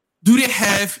 Do they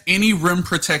have any rim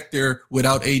protector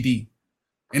without AD?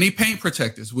 Any paint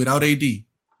protectors without AD?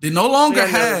 They no longer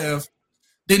have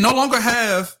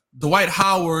Dwight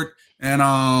Howard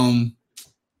and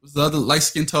what's the other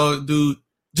light-skinned tall dude,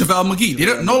 JaVale McGee.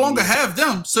 They no longer have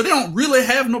them, so they don't really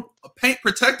have no paint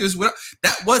protectors.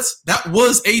 That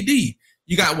was AD.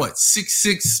 You got what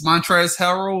 6'6" Montrezl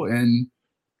Harrell and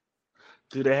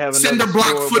do they have cinder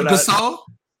block foot Gasol?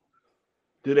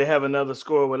 Do they have another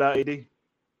scorer without AD?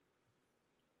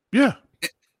 Yeah.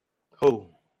 Who?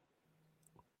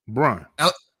 Brian.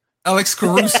 Alex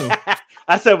Caruso.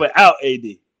 I said without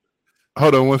AD.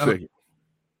 Hold on one second.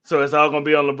 So it's all gonna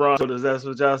be on LeBron. So that's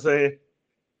what y'all saying?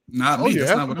 Not me. That's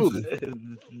not what I'm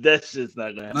saying. That's just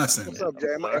not gonna happen. Not saying. What's up,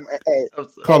 Jay? Hey,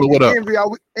 Caller, what up?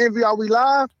 Envy, are we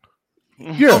live?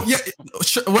 Yeah. Oh, yeah.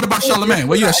 What about Charlamagne?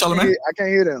 Where you at, Charlamagne? I can't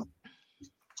hear them.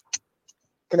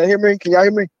 Can I hear me? Can y'all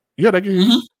hear me? Yeah, they can hear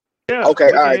you. Yeah.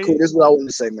 Okay. All right. Cool. This is what I wanted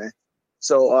to say, man.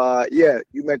 So,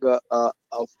 you make a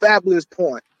fabulous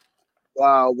point.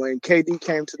 Wow, when KD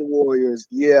came to the Warriors,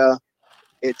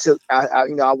 it took. I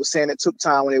was saying it took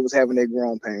time when they was having their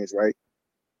growing pains, right?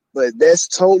 But that's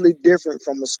totally different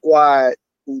from a squad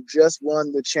who just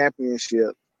won the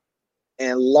championship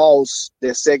and lost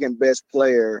their second best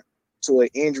player to an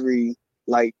injury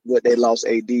like what they lost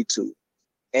AD to,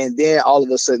 and then all of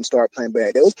a sudden start playing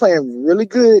bad. They was playing really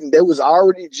good, and they was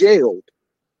already jailed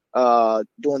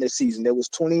during the season. There was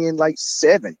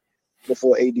 20-7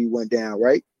 before AD went down,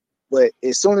 right? But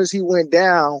as soon as he went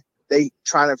down, they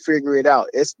trying to figure it out.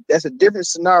 That's a different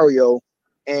scenario.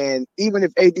 And even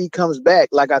if AD comes back,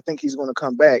 like I think he's going to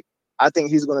come back, I think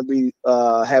he's going to be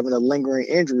having a lingering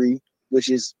injury,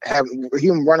 which is having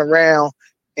him run around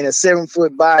in a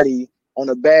 7-foot body on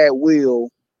a bad wheel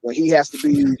when he has to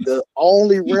be the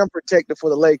only rim protector for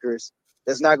the Lakers.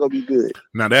 That's not going to be good.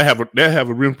 Now they have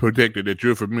a rim protector that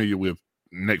you're familiar with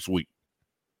next week.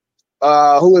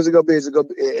 Who is it gonna be? Is it gonna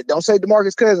be? Don't say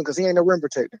DeMarcus Cousins because he ain't no rim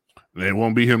protector. It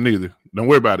won't be him neither. Don't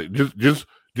worry about it. Just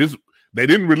they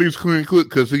didn't release Quinn Cook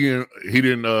because he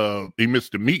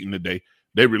missed the meeting today.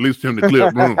 They released him to clear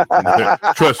up room.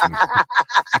 Trust me.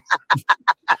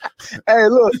 Hey,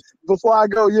 look, before I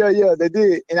go, they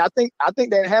did, and I think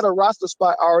they had a roster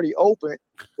spot already open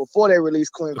before they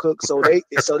released Quinn Cook. So they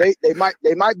might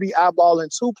be eyeballing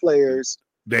two players.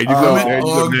 There you go.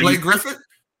 Or Blake Griffin.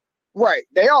 Right,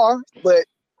 they are, but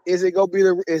is it gonna be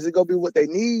what they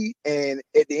need? And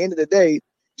at the end of the day,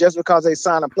 just because they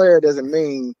sign a player doesn't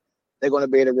mean they're going to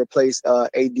be able to replace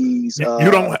AD's.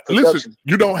 You don't listen.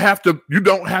 You don't have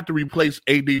to replace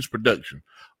AD's production.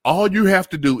 All you have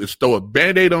to do is throw a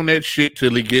Band-Aid on that shit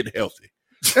till he get healthy.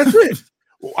 That's it.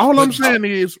 All I'm saying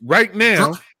is, right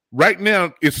now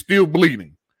it's still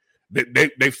bleeding.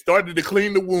 They've started to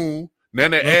clean the wound. Now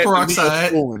they're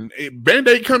adding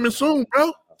Band-Aid coming soon,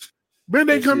 bro.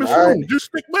 Band-Aid coming soon. Just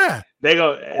stick by. They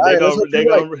gonna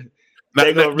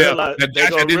realize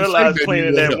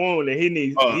cleaning that wound that he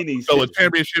needs. So a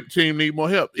championship team need more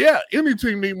help. Yeah, any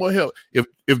team need more help.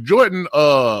 If Jordan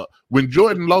when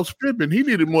Jordan lost Pippen, he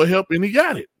needed more help and he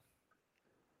got it.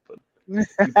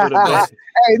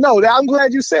 Hey, no, I'm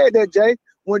glad you said that, Jay.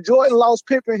 When Jordan lost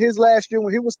Pippen his last year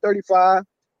when he was 35,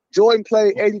 Jordan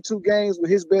played 82 games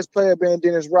with his best player being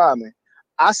Dennis Rodman.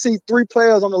 I see 3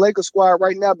 players on the Lakers squad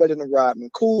right now better than Rodman: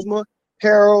 Kuzma,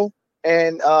 Harrell,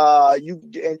 and you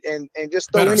and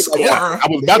just throw Better anybody scorer.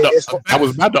 out. I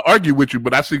was about to argue with you,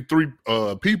 but I see 3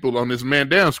 people on this man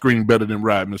down screen better than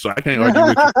Rodman, so I can't argue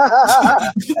with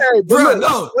you. Hey, Bro, look,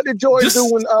 no. what did Jordan Just-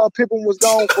 do when Pippen was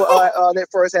gone for that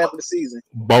first half of the season?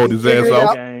 Balled his He ass figured it off.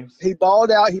 out. Games. He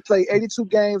balled out. He played 82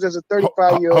 games as a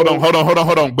 35-year-old.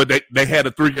 Hold on. But they had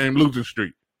a 3-game losing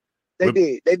streak. They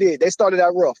did. They started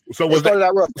out rough. So was started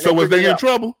out rough. and so was figured they it in out.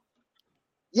 trouble?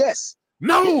 Yes.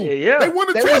 No. Yeah. They won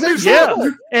the They was in championship.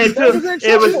 trouble. And They was in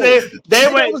it was trouble. they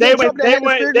They went was they in went trouble. They they had to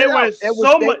went figure they it out. went It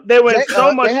was- so they- much they went they, so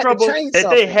they much had to trouble change that they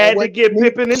something. had And to when- get when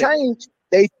Pippen in it. changed,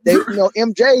 they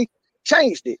MJ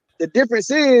changed it. The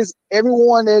difference is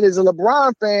everyone that is a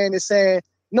LeBron fan is saying,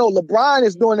 no, LeBron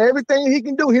is doing everything he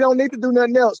can do. He don't need to do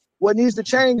nothing else. What needs to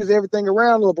change is everything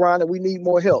around LeBron, and we need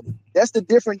more help. That's a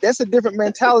different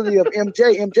mentality of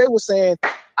MJ. MJ was saying,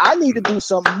 I need to do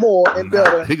something more and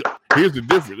better. Here's the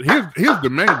difference. Here's the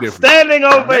main difference. Standing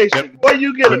ovation. Where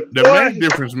you get it? The main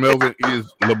difference, Melvin, is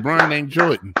LeBron ain't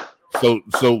Jordan. So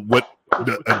what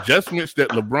the adjustments that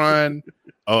LeBron,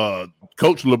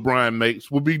 Coach LeBron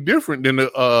makes will be different than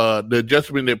the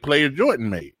adjustment that player Jordan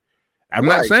made. I'm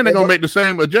not Right. saying they're gonna make the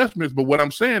same adjustments, but what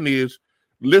I'm saying is,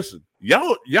 listen,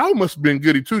 y'all must have been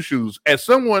goody two shoes. As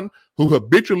someone who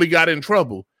habitually got in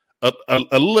trouble, a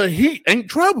little heat ain't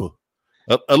trouble.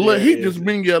 A little heat just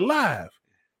bring you alive.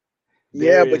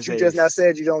 Yeah, There but is you a- just not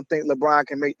said you don't think LeBron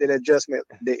can make that adjustment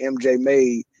that MJ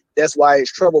made. That's why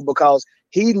it's trouble, because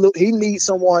he needs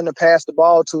someone to pass the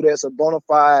ball to that's a bona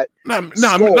fide.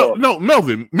 No,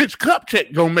 Melvin. Mitch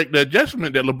Kupchak gonna make the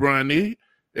adjustment that LeBron need.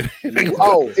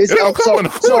 Oh, it's They don't come on the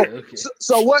court. Okay.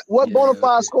 so what Yeah, bona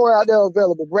fide okay. scorer out there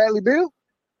available? Bradley Beal?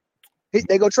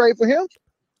 They go trade for him?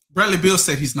 Bradley Beal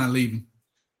said he's not leaving.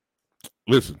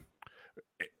 Listen,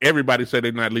 everybody said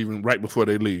they're not leaving right before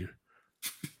they leave.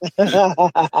 All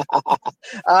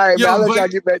right, Yo, man. I'll let but- y'all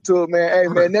get back to it, man. Hey,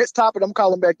 man, next topic, I'm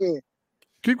calling back in.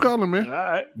 Keep calling, All man.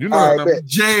 right. You know, All right, what bet.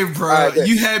 Jay, bro, All right, bet.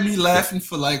 you had me laughing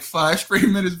for like 5 straight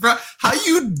minutes, bro. How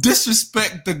you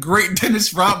disrespect the great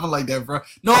Dennis Rodman like that, bro?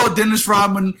 No, Dennis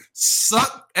Rodman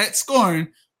sucked at scoring,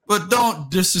 but don't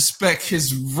disrespect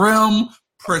his rim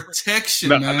protection,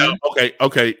 man.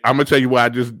 Okay. I'm gonna tell you why I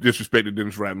just disrespected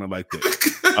Dennis Rodman like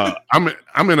that.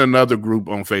 I'm in another group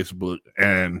on Facebook,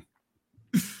 and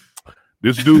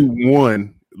this dude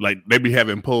won. Like they be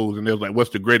having polls, and they was like, "What's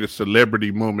the greatest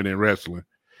celebrity moment in wrestling?"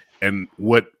 And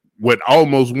what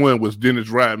almost won was Dennis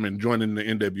Rodman joining the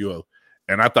NWO,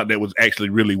 and I thought that was actually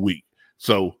really weak.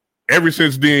 So ever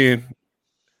since then,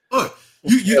 Look,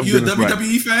 you a Dennis Rodman.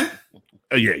 WWE fan?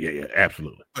 yeah,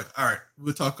 absolutely. All right,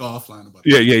 we'll talk offline about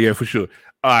it. Yeah, for sure.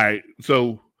 All right,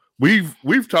 so we've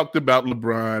talked about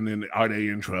LeBron and are they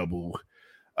in trouble?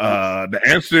 The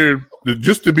answer,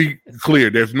 just to be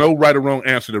clear, there's no right or wrong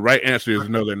answer. The right answer is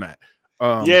no, they're not.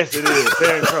 Yes, it is.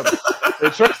 They're in trouble.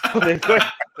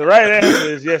 The right answer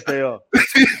is yes, they are.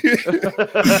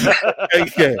 Hey,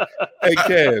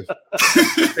 Kaz,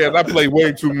 I play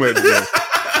way too much. Bro.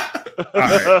 All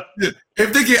right.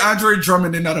 If they get Andre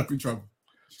Drummond, they're not up in trouble.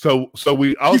 So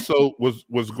we also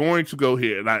was going to go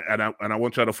here, and I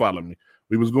want y'all to follow me.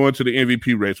 We was going to the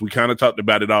MVP race. We kind of talked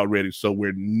about it already, so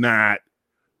we're not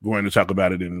going to talk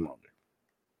about it any longer.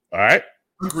 All right,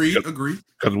 Agree.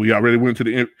 because we already went to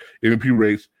the MVP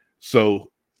race.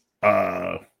 So,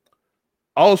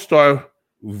 All-Star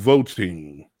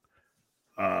voting.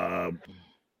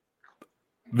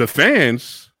 The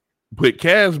fans put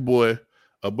Casboy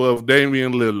above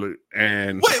Damian Lillard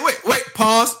and Wait.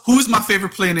 Pause. Who's my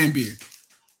favorite player in the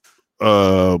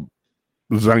NBA?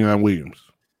 Zion Williams.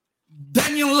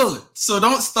 Damian Lillard. So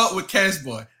don't start with Cash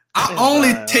Boy. I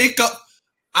only take up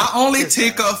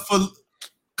for.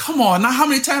 Come on, now how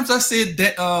many times I said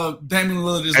that Damian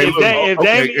Lillard is? Hey, If look,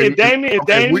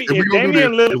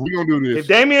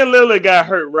 Damian Lillard got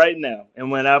hurt right now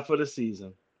and went out for the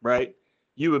season, right?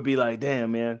 You would be like,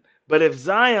 damn, man. But if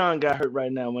Zion got hurt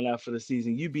right now and went out for the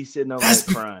season, you'd be sitting over there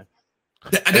crying.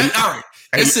 All right,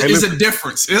 it's a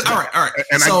difference. All right.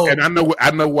 And So,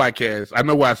 I know why, Cass. I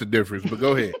know why it's a difference, but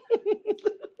go ahead.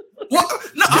 well,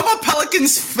 no, I'm a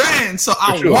Pelicans fan, so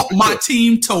I For sure, want for my sure.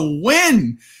 team to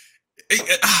win.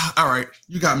 All right,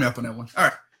 you got me up on that one. All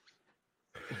right.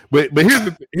 But here's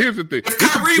the thing. If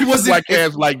Kyrie This is wasn't- why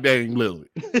Cass like Dame Lillard.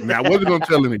 Now I wasn't gonna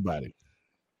tell anybody.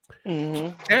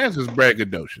 Mm-hmm. Cass is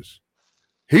braggadocious.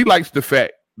 He likes the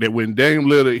fact that when Dame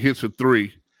Lillard hits a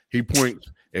three, he points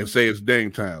and says it's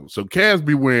Dame time. So Cass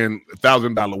be wearing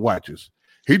 $1,000 watches.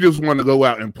 He just want to go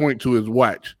out and point to his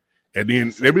watch. And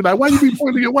then they be like, why you be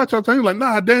pointing to your watch all the time? He's like,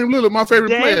 nah, Dame Lillard, my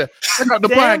favorite player. Check out the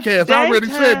podcast. I already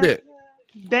said that.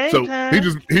 Dame So time. he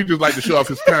just like to show off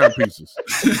his timepieces.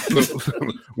 So,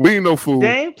 we ain't no fool.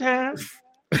 Dame time.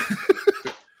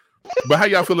 But how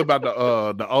y'all feel about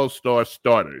the All-Star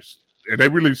starters? And they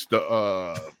released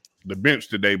the bench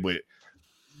today, but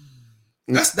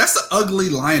That's an ugly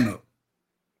lineup.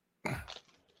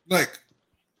 Like,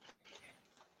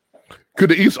 could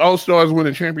the East All-Stars win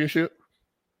a championship?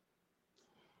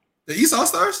 the East All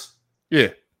Stars? Yeah.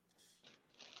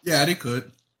 Yeah, they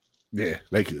could. Yeah,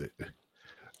 they could.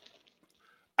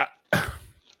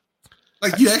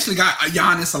 Like, you actually got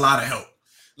Giannis a lot of help.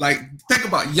 Like, think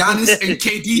about Giannis and You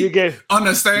KD gave, on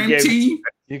the same you gave- team.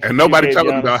 And nobody gave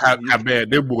talking Giannis- about how bad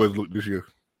their boys look this year.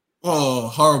 Oh,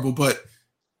 horrible. But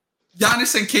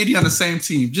Giannis and KD on the same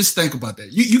team. Just think about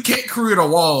that. You can't create a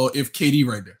wall if KD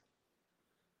right there.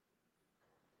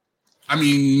 I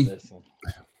mean, Listen.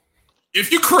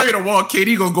 if you create a wall,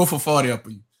 KD gonna go for 40 up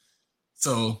on you.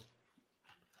 So,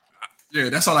 yeah,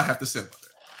 that's all I have to say about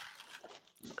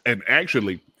that. And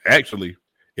actually,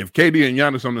 if KD and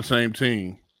Giannis on the same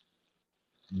team,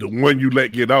 the one you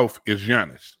let get off is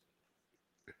Giannis.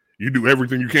 You do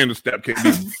everything you can to stop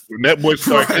KD. When that boy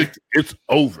starts, Right. it's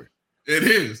over. It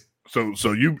is.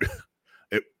 So you,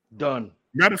 Done.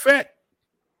 matter of fact,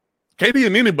 KD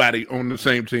and anybody on the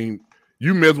same team,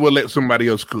 you may as well let somebody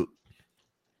else cook.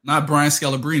 Not Brian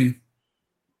Scalabrine.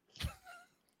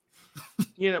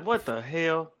 You know what the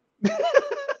hell?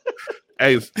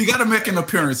 Hey, He got to make an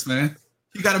appearance, man.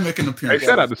 He got to make an hey, appearance.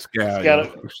 shout out to Sky.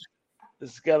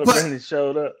 Scalabrine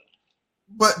showed up.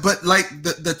 But like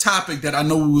the topic that I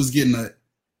know we was getting at.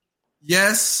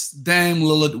 Yes, Dame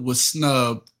Lillard was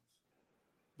snubbed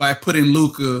by putting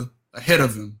Luka ahead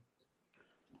of him.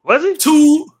 Was he?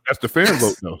 Two, That's the fan Yes.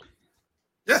 vote, though.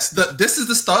 yes, this is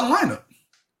the starting lineup.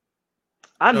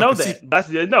 I know Okay, that. That's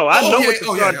no. I know what the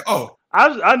starting.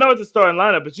 I know it's the starting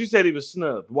lineup, but you said he was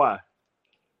snubbed. Why?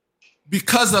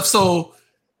 Because of so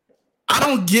I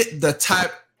don't get the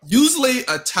type. Usually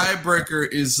a tiebreaker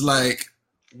is like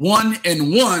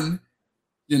 1-1,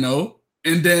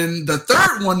 and then the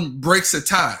third one breaks a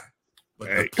tie. But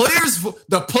Hey.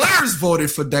 the players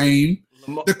voted for Dame.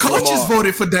 The coaches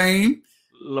voted for Dame.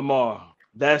 Lamar.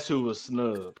 That's who was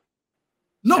snubbed.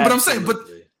 No, but I'm saying,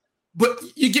 Absolutely. but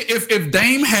you get if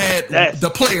Dame had That's- the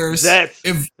players,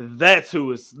 That's who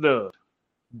was snubbed.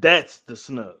 That's the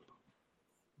snub.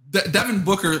 Devin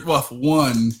Booker, well, for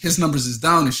one, his numbers is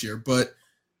down this year. But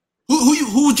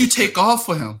who would you take off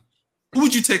for him? Who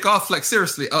would you take off? Like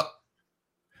seriously,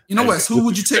 Wes, who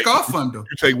would you take off for him though?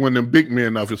 You take one of them big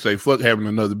men off and say, "Fuck having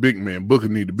another big man." Booker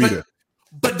need to be there.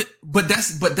 But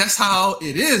that's how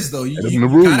it is though. Them the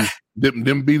rules.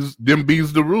 Them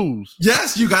bees the rules.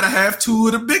 Yes, you gotta have two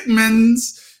of the big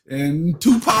men's and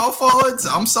two power forwards.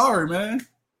 I'm sorry, man.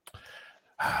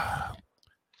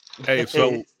 Hey,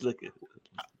 so Look at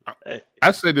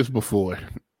I said this before.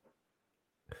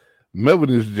 Melvin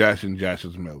is Josh and Josh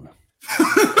is Melvin.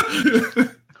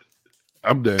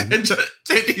 I'm done. And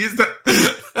JD's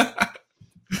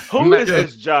who is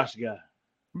this Josh guy?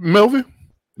 Melvin?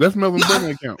 That's Melvin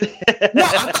Bowman account. No,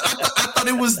 I thought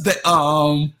it was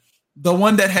the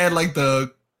one that had like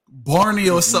the Barney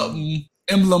or something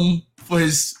emblem for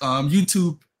his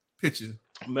YouTube picture.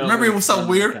 Remember it was something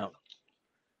weird? Account.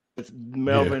 It's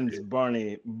Melvin's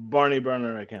Barney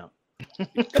Burner account.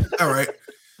 All right.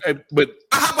 Hey, but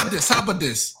How about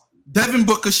this? Devin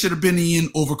Booker should have been in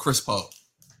over Chris Paul.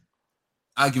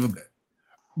 I'll give him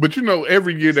that.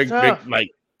 Every year they tough. like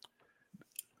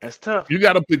That's tough. you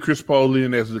got to put Chris Paul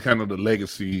in as the kind of the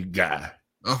legacy guy.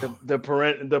 Oh, The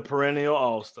perennial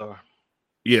all-star.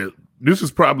 Yeah, this is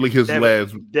probably his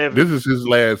last. This is his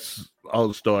last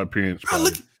All-Star appearance. bro,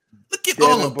 look at Devin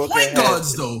all the Booker point has-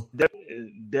 guards though.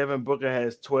 Devin Booker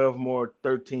has 12 more,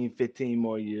 13, 15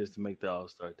 more years to make the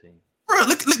All-Star team. Bro,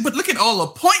 look at all the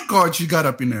point guards you got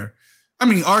up in there. I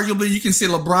mean, arguably you can say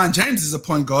LeBron James is a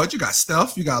point guard. You got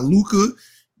Steph, you got Luka,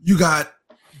 you got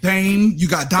Dame, you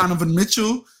got Donovan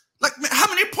Mitchell. Like, man, how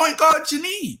many point guards you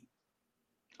need?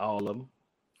 All of them.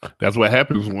 That's what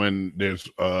happens when there's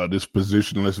this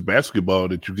positionless basketball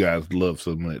that you guys love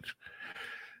so much.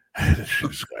 That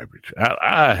shit's garbage.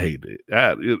 I hate it.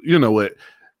 You know what?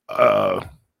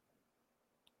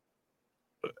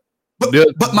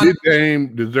 But my Did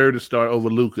Dame deserve to start over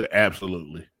Luka?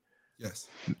 Absolutely. yes.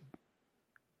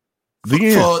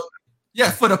 The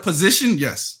end. For the position,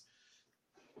 yes.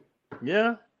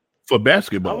 Yeah. For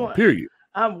basketball, period.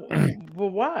 Well,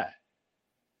 why?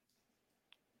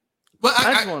 But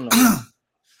I just wanna know.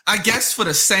 I guess for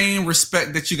the same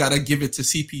respect that you got to give it to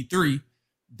CP3,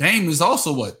 Dame is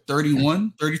also what,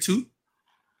 31, 32?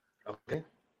 Okay.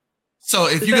 So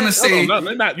if you're going to say, No,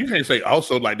 you can't say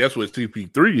also like that's what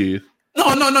CP3 is. No.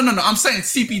 I'm saying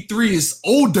CP3 is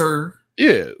older.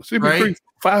 Yeah, CP3 right?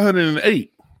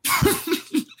 508.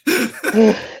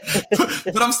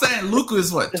 But I'm saying Luka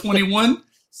is what, 21?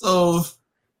 So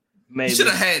Maybe he should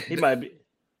have had. He might be.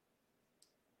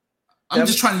 I'm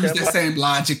just trying to use that same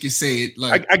logic you said.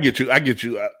 Like I get you. I get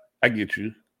you.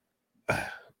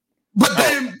 But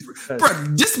then, bro,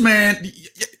 this man,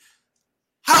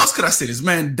 how else could I say this?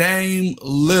 Man, Dame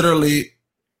literally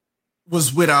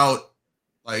was without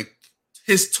like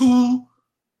his two.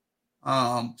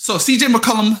 So CJ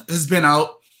McCollum has been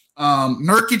out.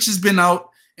 Nurkic has been out,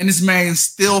 and this man's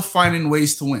still finding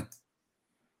ways to win.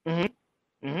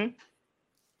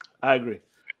 I agree.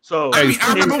 So I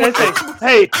remember when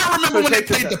they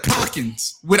played the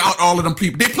Pelicans without all of them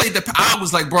people. They played I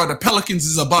was like, bro, the Pelicans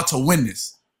is about to win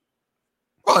this.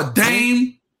 Bro,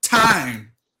 Dame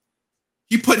time.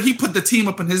 He put the team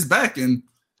up in his back, and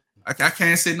I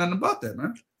can't say nothing about that,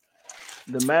 man.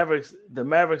 The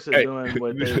Mavericks are doing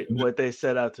what they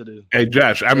set out to do. Hey,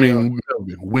 Josh, I mean,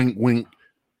 wink, wink.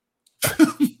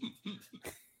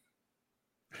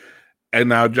 And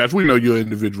now, Josh, we know you're an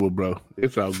individual, bro.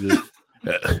 It's all good.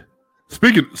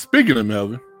 Speaking of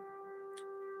Melvin,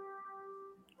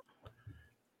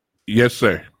 yes,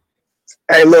 sir.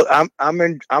 Hey, look, I'm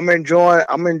enjoying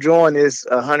this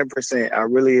 100%. I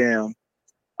really am.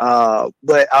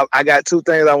 But I got two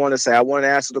things I want to say. I want to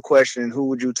answer the question: who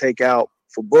would you take out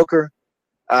for Booker?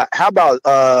 How about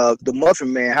the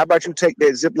Muffin Man? How about you take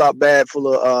that Ziploc bag full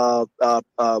of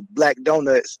black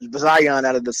donuts, Zion,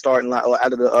 out of the starting line or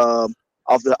out of the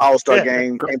off the All-Star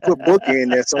game and put Booker in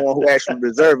there, someone who actually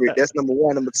deserves it. That's number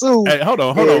one. Number two. Hey, hold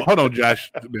on,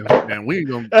 Josh. Man, we ain't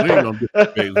gonna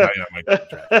disrespect Zion like that,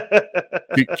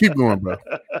 Josh. Keep going, bro.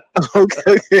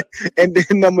 Okay. And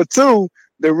then number two,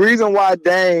 the reason why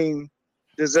Dame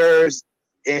deserves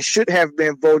and should have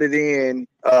been voted in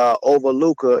over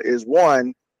Luka is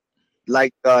one,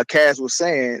 like Kaz was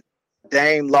saying,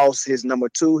 Dame lost his number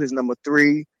two, his number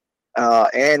three,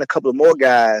 and a couple of more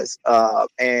guys,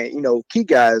 and key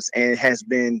guys, and has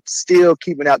been still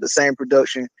keeping out the same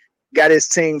production. Got his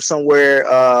team somewhere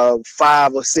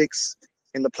 5 or 6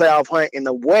 in the playoff hunt in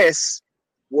the West,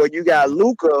 where you got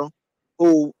Luka,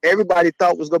 who everybody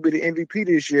thought was going to be the MVP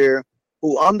this year,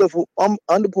 who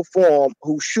underperformed,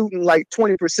 who's shooting like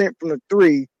 20% from the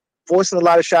three, forcing a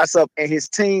lot of shots up, and his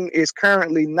team is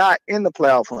currently not in the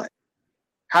playoff hunt.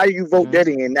 How do you vote that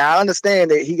in? Now I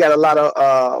understand that he got a lot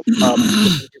of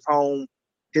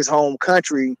his home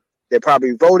country that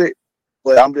probably voted,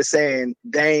 but I'm just saying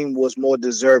Dame was more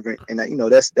deserving, and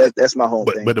that's my home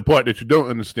thing. But the part that you don't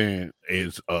understand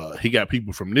is he got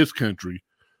people from this country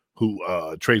who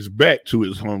trace back to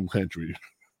his home country,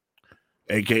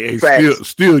 aka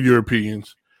still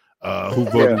Europeans who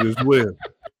voted as well.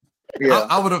 Yeah,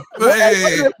 I would have. Wait.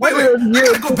 I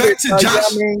gotta go back to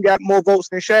Josh. Yao Ming got more votes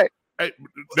than Shaq. Hey,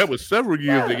 that was several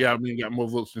years that Yao Ming got more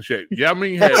votes than Shaq. Yao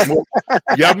Ming had more.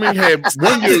 Yao Ming had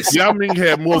 1 year. Yao Ming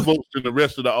had more votes than the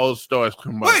rest of the All Stars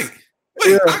combined.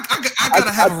 Wait! I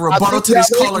gotta have a rebuttal to this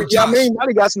caller, Josh. Yao Ming might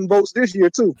have got some votes this year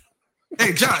too.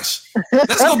 Hey, Josh,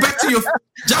 let's go back to your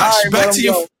Josh. Right, back to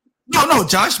your no,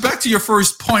 Josh. Back to your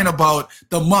first point about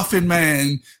the Muffin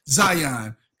Man,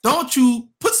 Zion. Don't you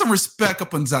put some respect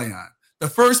up on Zion? The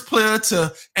first player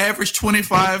to average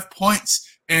 25 points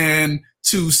and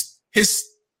to his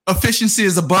efficiency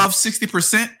is above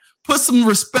 60%. Put some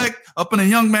respect up in a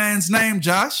young man's name,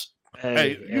 Josh.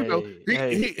 He's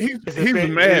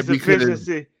mad because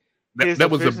that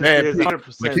was a bad pick.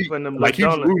 Like he's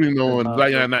rooting on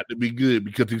Zion not to be good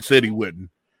because he said he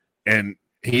wouldn't, and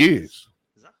he is.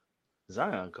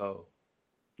 Zion cold.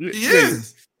 He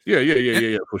is.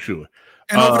 Yeah, for sure.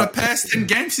 And over the past 10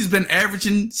 games, he's been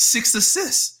averaging 6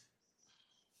 assists.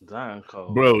 Zion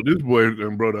cold. Bro, this boy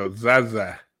brought up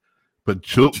Zaza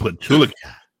Pachulia.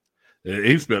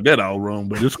 He spelled that all wrong,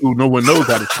 but this school no one knows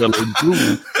how to spell it,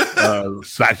 including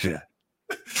Sasha.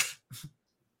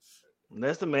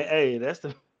 That's the man. Hey, that's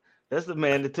the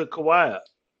man that took Kawhi up.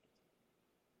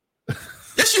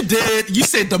 Yes, you did. You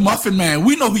said the Muffin Man.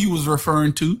 We know who you was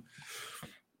referring to.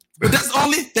 But that's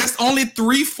only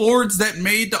 3 forwards that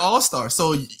made the All-Star.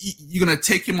 So you're gonna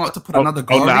take him out to put another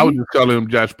guard? Oh no, I was just calling him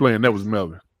Josh playing. That was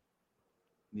Melvin.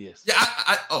 Yes. Yeah.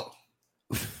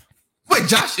 Wait,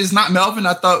 Josh is not Melvin.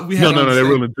 I thought we had. No, they're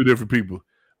really 2 different people.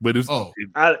 But it's.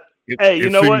 You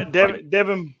know what?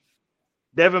 Devin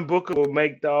Booker will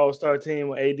make the All-Star team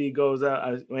when AD goes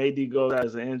out. When AD goes out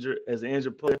as an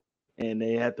injured player, and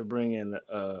they have to bring in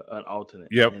an alternate.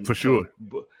 Yep, for sure.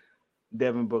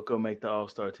 Devin Booker will make the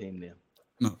All-Star team then.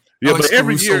 No. Yeah, but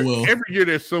every year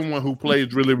there's someone who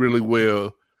plays really, really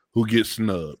well who gets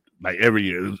snubbed. Like every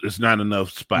year, it's not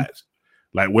enough spots.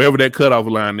 Like wherever that cutoff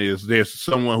line is, there's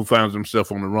someone who finds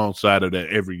himself on the wrong side of that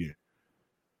every year.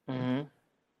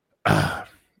 Mm-hmm.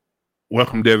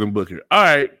 Welcome, Devin Booker. All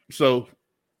right, so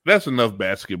that's enough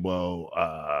basketball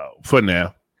for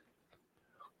now.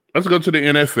 Let's go to the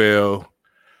NFL.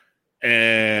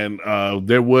 And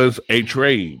there was a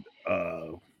trade.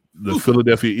 The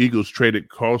Philadelphia Eagles traded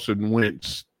Carson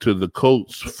Wentz to the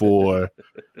Colts for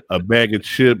a bag of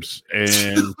chips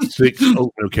and 6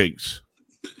 oatmeal cakes.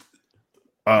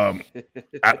 I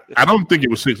don't think it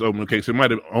was 6 oatmeal cakes. It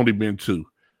might have only been 2.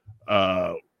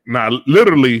 Now,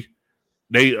 literally,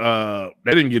 they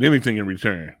didn't get anything in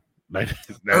return. Like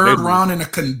third round in a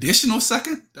conditional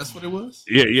second. That's what it was.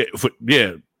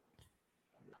 Yeah.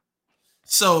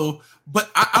 So, but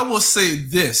I will say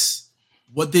this: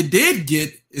 what they did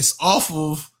get is off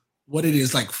of what it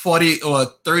is, like $40 or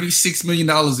 $36 million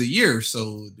a year.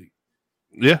 So,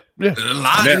 yeah,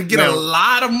 a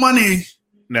lot of money.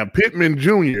 Now, Pittman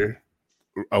Jr.,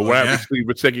 a wide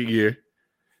receiver, second year,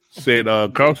 said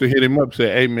Carlson hit him up,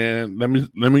 said, "Hey man, let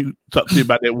me talk to you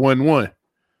about that 1-1,"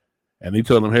 and he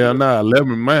told him, "Hell nah,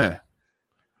 11 mine.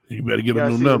 You better get a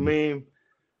new number."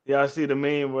 Y'all see the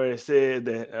meme where it said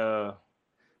that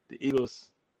the Eagles,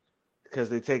 because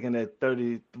they're taking that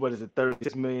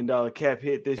 $36 million cap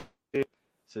hit this year,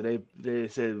 so they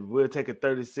said we'll take a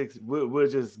 36. We'll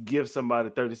just give somebody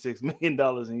 $36 million,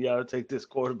 and y'all take this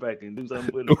quarterback and do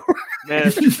something with it.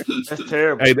 Man, that's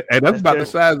terrible. Hey, that's about terrible. The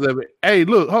size of it. Hey,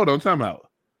 look, hold on, time out.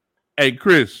 Hey,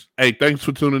 Chris. Hey, thanks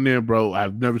for tuning in, bro.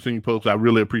 I've never seen you post. I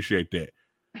really appreciate that.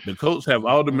 The Colts have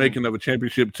all the making of a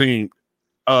championship team.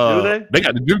 Do they? They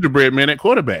got the gingerbread man at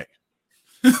quarterback.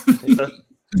 So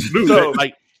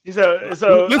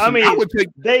listen, I mean, I would take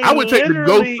the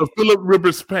ghost of Philip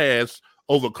Rivers' past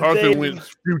over Carson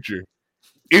Wentz's future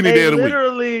any day of the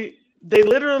week. They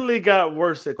literally got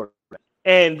worse at quarterback,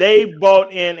 and they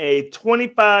bought in a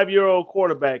 25-year-old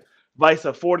quarterback vice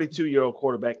a 42-year-old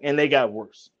quarterback, and they got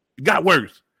worse. Got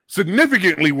worse,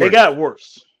 significantly worse. They got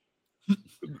worse.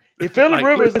 If Philip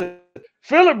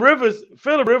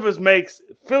Rivers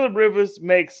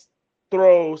makes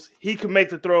throws, he could make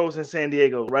the throws in San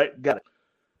Diego, right? Got it.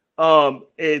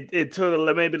 It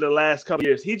took maybe the last couple of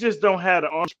years. He just don't have the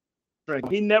arm strength.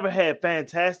 He never had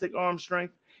fantastic arm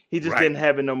strength. He just didn't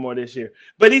have it no more this year.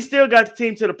 But he still got the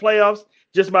team to the playoffs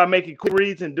just by making quick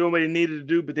reads and doing what he needed to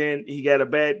do. But then he had a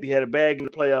bag in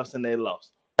the playoffs and they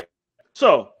lost.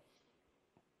 So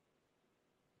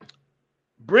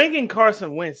bringing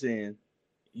Carson Wentz in,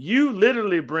 you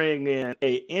literally bring in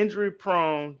a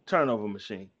injury-prone turnover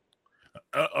machine.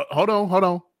 Hold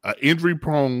on. An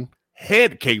injury-prone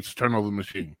head case turnover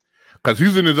machine, because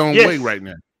he's in his own way right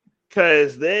now.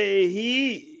 Because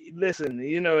listen,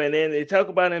 and then they talk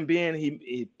about him being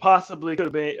he possibly could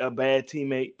have been a bad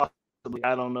teammate. Possibly,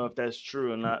 I don't know if that's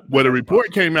true or not. Well, the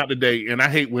report came out today, and I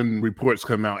hate when reports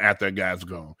come out after a guy's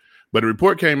gone. But the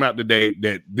report came out today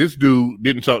that this dude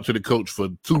didn't talk to the coach for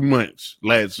 2 months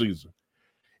last season.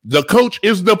 The coach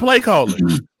is the play caller.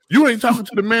 You ain't talking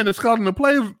to the man that's calling the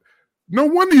plays. No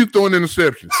wonder you're throwing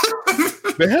interceptions.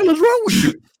 The hell is wrong with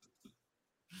you?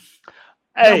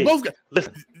 Hey,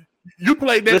 listen, you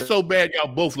played that so bad,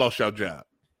 y'all both lost your job.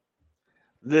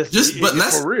 For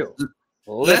real.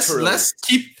 Let's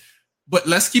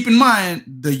keep in mind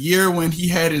the year when he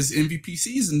had his MVP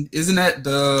season. Isn't that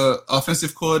the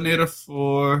offensive coordinator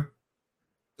for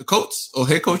the Colts or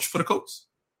head coach for the Colts?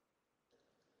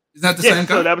 Isn't that the same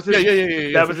guy? So that was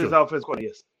his, that was his offensive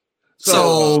coordinator. Yes.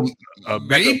 So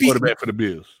maybe quarterback for the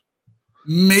Bills.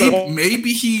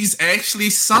 Maybe he's actually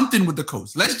something with the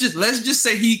Colts. Let's just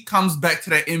say he comes back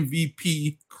to that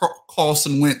MVP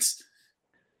Carson Wentz.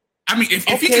 I mean, if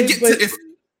he could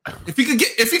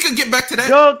get back to that,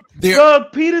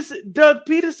 Doug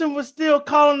Peterson was still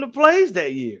calling the plays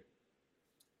that year.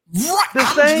 Right, the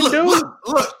same dude.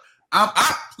 Look,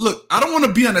 I don't want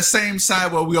to be on the same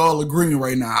side where we all agreeing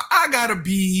right now. I gotta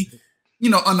be,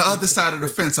 on the other side of the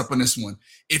fence up on this one.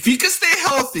 If he could stay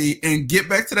healthy and get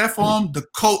back to that form, the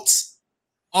Colts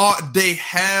they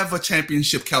have a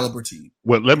championship caliber team.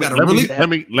 Well, let me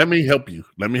help you.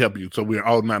 Let me help you. So we're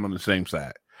all not on the same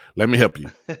side. Let me help you.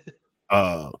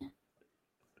 Mr.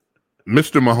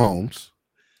 Mahomes.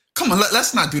 Come on,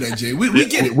 let's not do that, Jay. We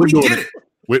get it. We get it.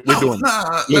 We're doing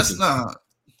it. Let's not.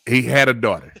 He had a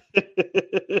daughter.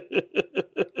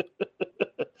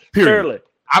 Period. Sterling.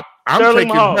 I'm Sterling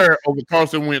taking Mahomes. her over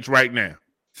Carson Wentz right now.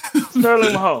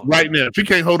 Sterling Mahomes. Right now. She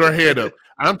can't hold her head up.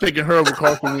 I'm taking her over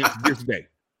Carson Wentz this day.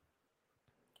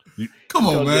 Come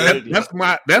on, man. That's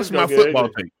my football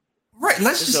take. Right.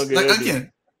 Let's just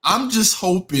again. I'm just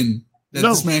hoping that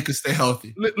this man could stay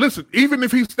healthy. Listen, even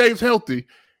if he stays healthy,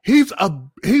 He's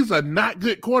a not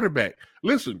good quarterback.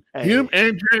 Listen, him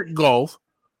and Jared Goff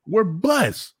were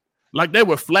busts. Like they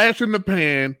were flash in the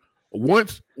pan.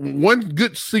 Once one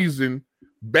good season,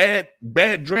 bad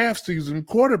draft season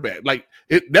quarterback. Like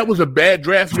that was a bad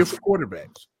draft year for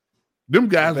quarterbacks. Them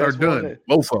guys are done.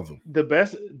 Both of them. The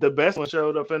best one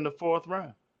showed up in the 4th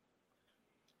round.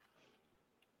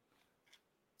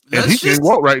 And he can't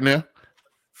walk right now.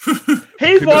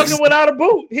 He's walking without a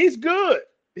boot. He's good.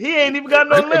 He ain't even got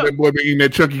no limp. That boy been eating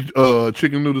that chunky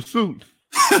chicken noodle soup.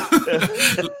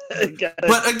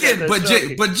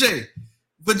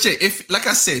 But Jay, if like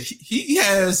I said, he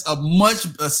has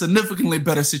a significantly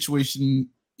better situation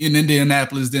in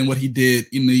Indianapolis than what he did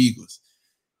in the Eagles.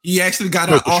 He actually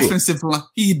got an offensive line.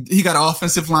 He got an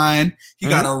offensive line. He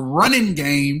got a running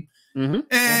game,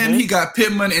 and he got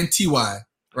Pittman and T.Y.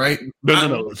 Right?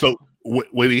 No. So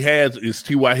what he has is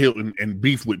T.Y. Hilton and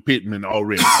beef with Pittman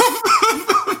already.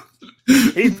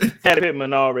 He's had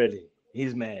Pittman already.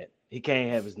 He's mad. He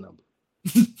can't have his number.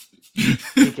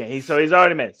 He can't. So he's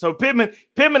already mad. So Pittman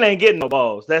ain't getting no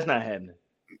balls. That's not happening.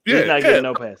 He's not getting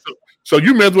no passes. So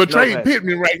you may as well trade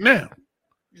Pittman right now.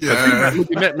 Yeah, he's not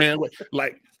looking at man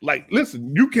like.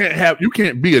 Listen, you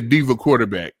can't be a diva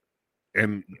quarterback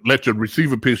and let your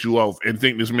receiver piss you off and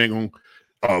think this man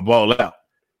gonna ball out.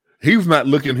 He's not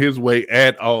looking his way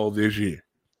at all this year.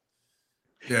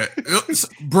 Yeah.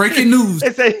 Breaking news: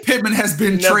 Pittman has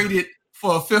been traded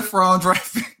for a 5th round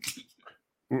draft pick.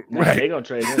 Right, they're gonna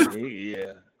trade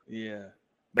him. Yeah.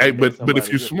 Hey, but if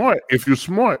you're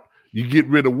smart, you get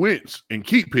rid of Wentz and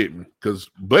keep Pittman because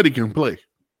Buddy can play.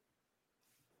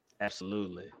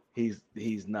 Absolutely, he's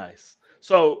nice.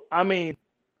 So I mean,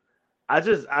 I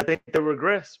think they'll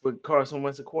regress with Carson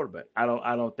Wentz at quarterback. I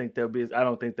don't think they'll be a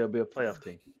playoff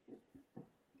team.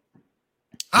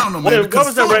 I don't know, man.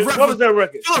 What was their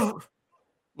record?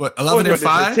 What,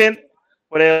 11-5? 10.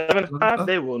 Were they 11-5?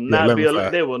 They will not be.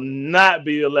 They will not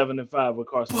be 11-5 with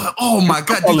Carson. But, oh my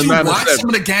God! Did you watch some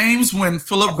of the games when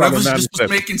Philip Rivers just was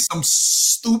making some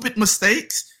stupid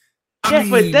mistakes?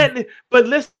 But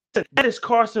listen, that is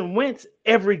Carson Wentz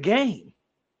every game.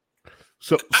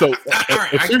 So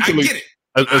essentially,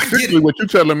 what you're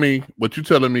telling me,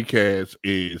 Kaz,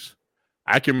 is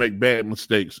I can make bad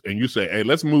mistakes, and you say, "Hey,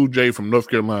 let's move Jay from North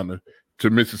Carolina to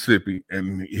Mississippi,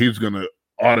 and he's gonna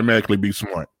automatically be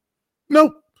smart."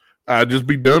 Nope, I'll just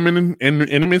be dumb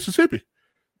in Mississippi.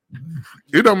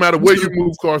 It don't matter where you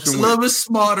move Carson. Just a little bit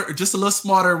smarter,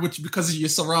 because of your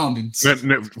surroundings.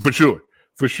 For sure.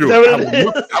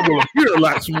 I will appear a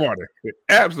lot smarter.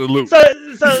 Absolutely. So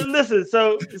listen.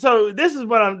 So this is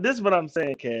what I'm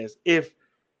saying, Cass. If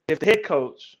the head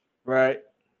coach, right?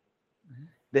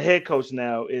 The head coach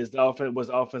now was the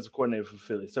offensive coordinator for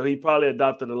Philly. So he probably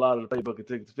adopted a lot of the playbook and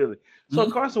took it to Philly.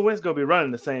 So Carson Wentz gonna be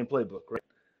running the same playbook, right?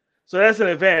 So that's an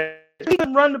advantage. He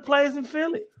can run the plays in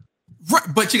Philly. Right,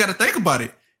 but you got to think about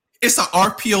it. It's an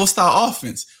RPO style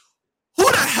offense. Who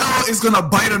the hell is gonna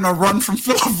bite on a run from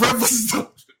Philip Rivers?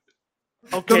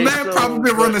 Okay, the man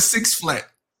probably run a 6 flat.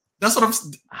 That's what I'm.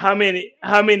 How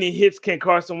many hits can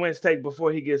Carson Wentz take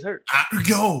before he gets hurt?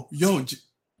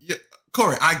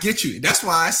 Corey, I get you. That's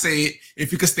why I say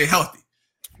if you could stay healthy.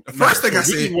 The first thing I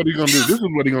said. This is what he's gonna do. This is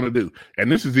what he's gonna do,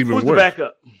 and this is even worse. Who's the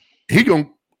backup? He gonna.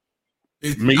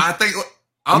 I think.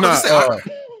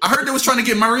 I heard they was trying to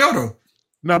get Mariota.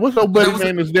 Now, what's old buddy's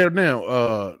name is there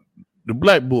now? The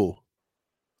Black Bull.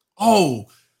 Oh,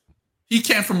 he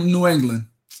came from New England.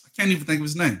 I can't even think of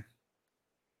his name.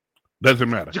 Doesn't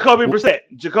matter. Jacoby Brissett.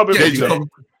 Jacoby Brissett.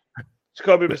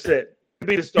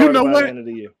 Be the starter by the end of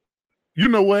the year. You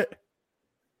know what?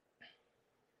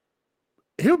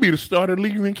 He'll be the starter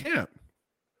leaving camp.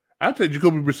 I'll take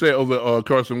Jacoby Brissett over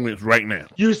Carson Wentz right now.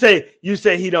 You say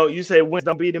Wentz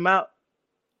don't beat him out?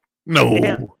 No.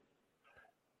 Yeah.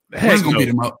 When's gonna beat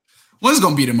him out? When's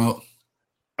gonna beat him out?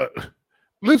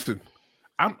 Listen,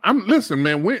 listen,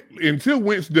 man. Until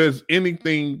Wentz does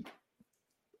anything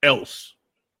else,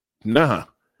 nah.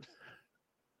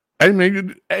 Hey,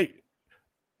 man,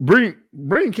 bring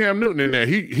Cam Newton in there.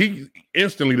 He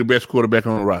instantly the best quarterback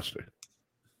on the roster.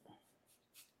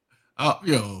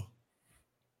 Yo.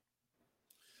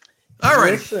 All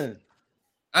right. Listen.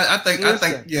 I think,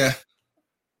 yeah.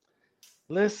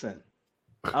 Listen,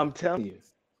 I'm telling you.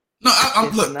 No,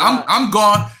 I'm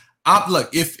going. Look,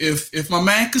 if my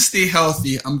man could stay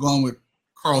healthy, I'm going with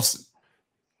Carlson.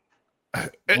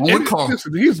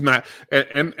 Listen, he's not,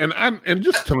 and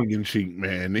just tongue in cheek,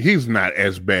 man. He's not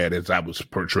as bad as I was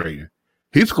portraying.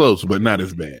 He's close, but not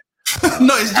as bad.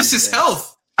 No, it's just his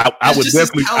health. I would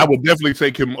definitely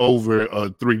take him over a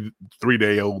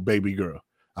 3-day-old baby girl.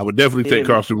 I would definitely take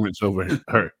Carson Wentz over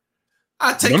her.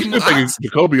 I take I'm him. still taking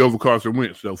Jacoby over Carson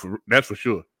Wentz, though. That's for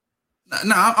sure.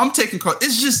 No, I'm taking Carson.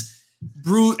 It's just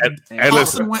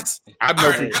Carson Wentz. I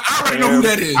already know who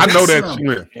that is. I know that's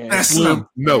Slim. That's Slim.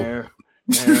 No,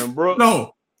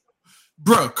 no,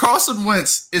 bro. Carson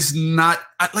Wentz is not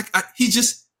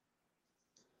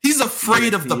he's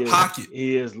afraid of the pocket.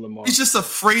 He is Lamar. He's just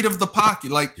afraid of the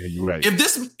pocket. Like, yeah, you're right.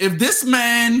 If this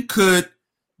man could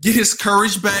get his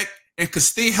courage back and could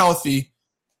stay healthy,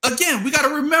 again, we got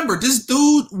to remember this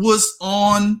dude was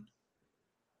on.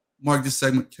 Mark this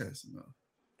segment, Cass. No.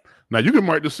 Now you can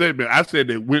mark the segment. I said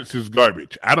that Wentz is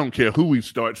garbage. I don't care who he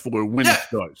starts for when he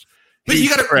starts. But He's you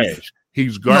gotta trash.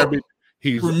 He's garbage.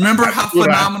 Remember how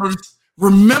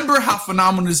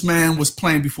phenomenal this man was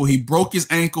playing before he broke his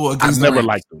ankle against. I never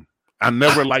liked him. I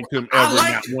never liked him ever.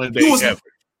 Not one day ever.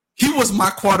 He was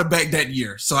my quarterback that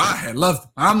year, so I had loved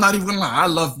him. I'm not even gonna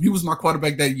lie. He was my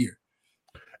quarterback that year.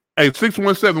 Hey,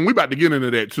 617. We about to get into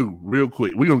that too, real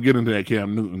quick. We're gonna get into that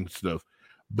Cam Newton stuff.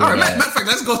 But, all right, matter of fact,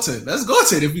 let's go to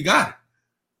it if we got it.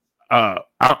 I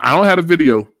don't have a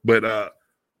video, but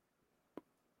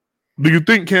do you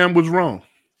think Cam was wrong?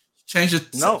 Change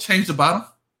the bottom?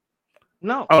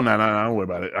 No. Oh no, don't worry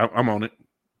about it. I'm on it.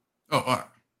 Oh, all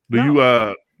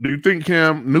right. Do you think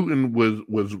Cam Newton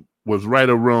was right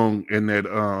or wrong in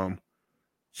that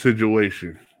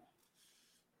situation?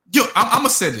 Yo, I'm gonna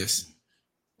say this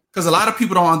because a lot of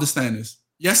people don't understand this.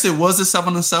 Yes, it was a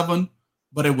 7-7,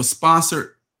 but it was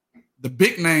sponsored. The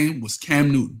big name was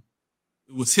Cam Newton.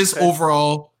 It was his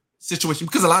overall situation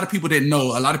because a lot of people didn't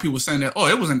know. A lot of people were saying that,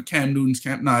 it wasn't Cam Newton's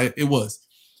camp. No, it was.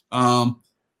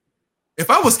 If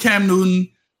I was Cam Newton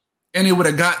and it would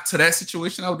have got to that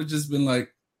situation, I would have just been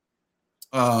like,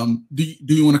 do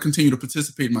you want to continue to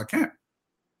participate in my camp?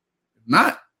 If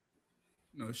not,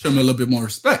 show me a little bit more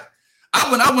respect. I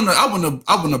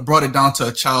wouldn't have brought it down to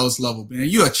a child's level, man.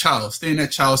 You're a child. Stay in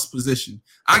that child's position.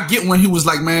 I get when he was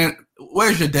like, man,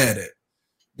 where's your dad at?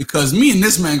 Because me and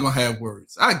this man gonna have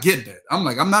words. I get that. I'm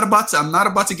like, I'm not about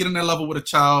to get in that level with a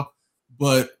child,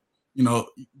 but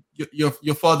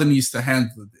your father needs to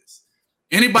handle this.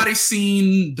 Anybody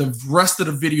seen the rest of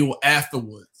the video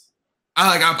afterwards?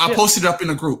 I posted it up in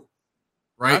the group,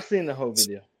 right? I've seen the whole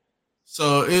video.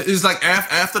 So it's like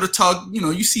after the talk,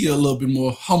 you see a little bit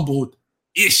more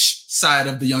humbled-ish side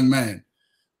of the young man.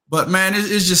 But man,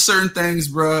 it's just certain things,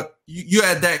 bro. You're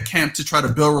at that camp to try to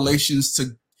build relations.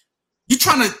 You're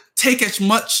trying to take as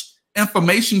much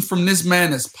information from this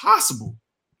man as possible,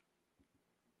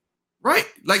 right?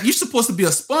 Like you're supposed to be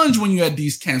a sponge when you're at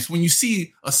these camps. When you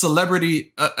see a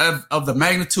celebrity of the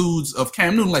magnitudes of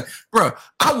Cam Newton, like, bro,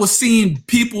 I was seeing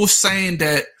people saying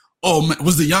that,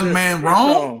 was the young man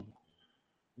wrong?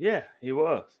 Yeah, he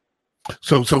was.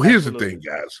 So here's the thing,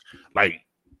 guys. Like,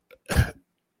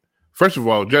 first of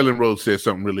all, Jalen Rose said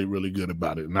something really, really good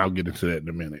about it, and I'll get into that in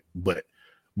a minute. But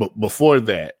before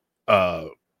that,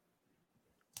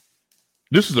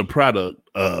 this is a product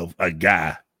of a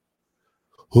guy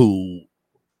who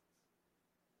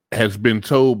has been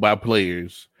told by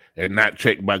players and not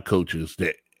checked by coaches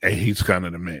that he's kind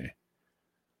of the man.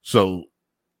 So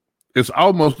it's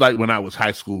almost like when I was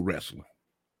high school wrestling.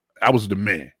 I was the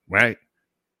man, right?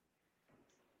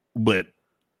 But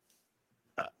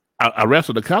I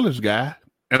wrestled a college guy,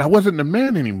 and I wasn't the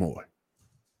man anymore.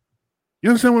 You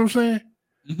understand what I'm saying?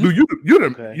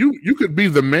 Mm-hmm. You could be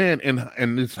the man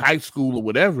in this high school or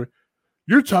whatever.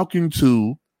 You're talking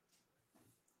to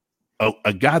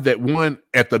a guy that won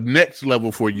at the next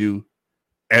level for you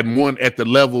and won at the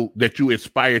level that you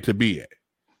aspire to be at.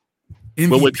 MVP.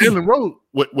 But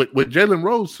what Jalen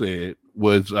Rose said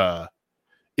was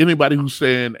anybody who's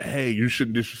saying, hey, you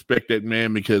shouldn't disrespect that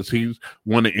man because he's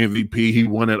won an MVP, he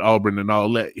won at Auburn and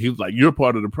all that. He's like, you're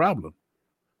part of the problem.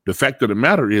 The fact of the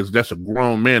matter is that's a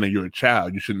grown man and you're a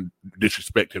child. You shouldn't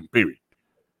disrespect him, period.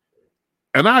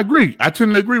 And I agree. I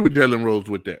tend to agree with Jalen Rose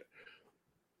with that.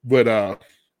 But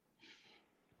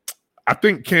I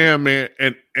think Cam, man,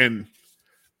 and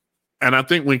I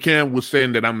think when Cam was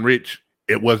saying that I'm rich,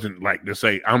 it wasn't like to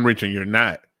say I'm rich and you're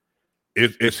not.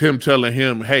 It's him telling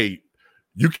him, hey,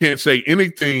 you can't say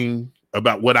anything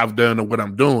about what I've done or what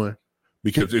I'm doing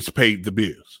because it's paid the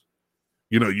bills.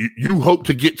 You hope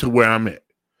to get to where I'm at.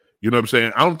 You know what I'm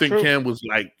saying? I don't think Cam was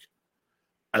like,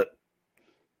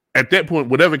 at that point,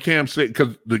 whatever Cam said,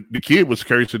 because the kid was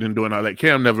cursing and doing all that,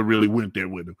 Cam never really went there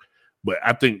with him. But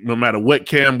I think no matter what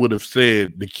Cam would have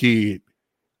said, the kid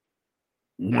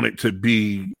wanted to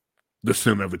be the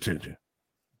center of attention.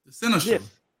 The center show.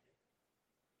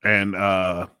 And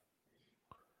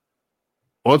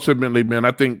ultimately, man,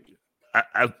 I think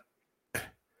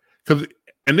because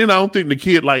and then I don't think the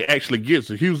kid like actually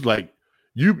gets it. He was like,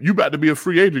 you about to be a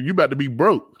free agent. You about to be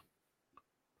broke.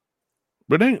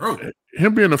 But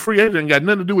him being a free agent got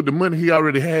nothing to do with the money he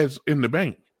already has in the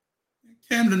bank.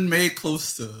 Camden made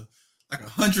close to like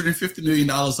 $150 million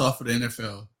off of the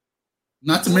NFL.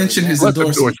 Not to mention his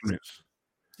endorsements.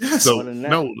 Yes. So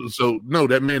no,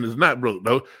 that man is not broke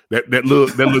though. That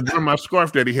little grandma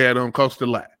scarf that he had on cost a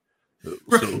lot.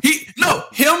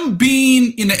 Him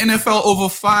being in the NFL over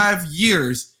 5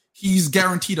 years, he's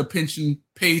guaranteed a pension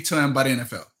paid to him by the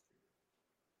NFL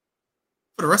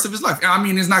for the rest of his life. I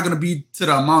mean, it's not going to be to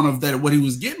the amount of that what he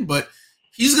was getting, but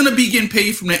he's going to be getting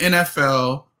paid from the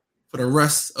NFL for the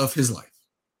rest of his life.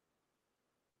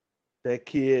 That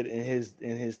kid and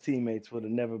his teammates would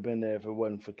have never been there if it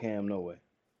wasn't for Cam. No way.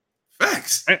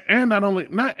 Facts. And not only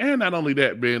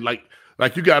that, man.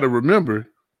 Like you got to remember.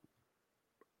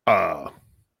 I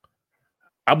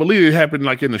believe it happened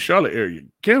like in the Charlotte area.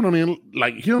 Cam don't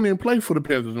even play for the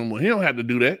Panthers no more. He don't have to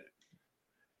do that.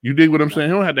 You dig what I'm saying?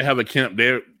 He don't have to have a camp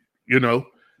there, you know.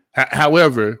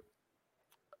 However,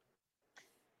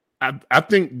 I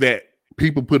think that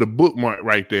people put a bookmark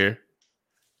right there.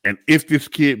 And if this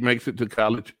kid makes it to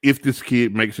college, if this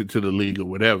kid makes it to the league or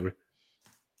whatever,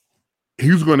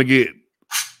 he's going to get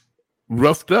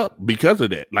roughed up because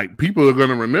of that. Like, people are going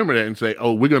to remember that and say,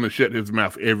 oh, we're going to shut his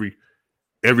mouth every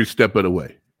step of the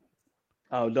way.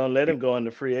 Oh, don't let him go into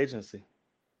free agency.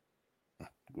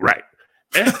 Right.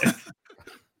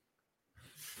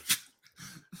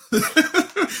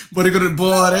 But they're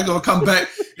gonna come back.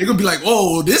 They're gonna be like,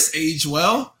 "Oh, this age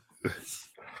well."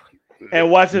 And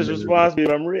watch his response be,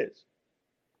 "I'm rich."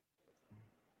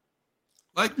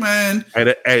 Like, man,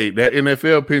 hey, that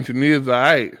NFL pension is all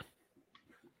right.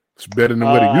 It's better than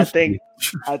what it used to be.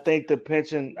 I think the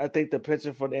pension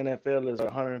for the NFL is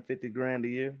 $150,000 a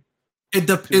year.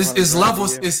 Is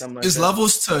levels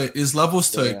to it.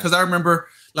 Because I remember,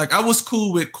 like, I was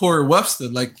cool with Corey Webster.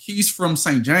 Like, he's from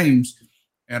St. James,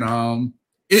 and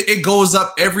it goes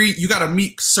up you got to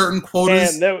meet certain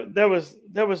quotas. And there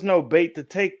was no bait to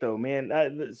take though,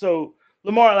 man. So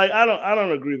Lamar, like, I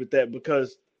don't agree with that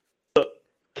because look,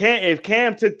 if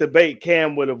Cam took the bait,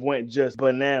 Cam would have went just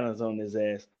bananas on his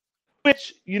ass.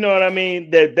 Which, you know what I mean?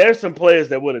 There's some players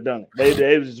that would have done it.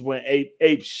 They just went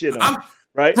ape shit on it,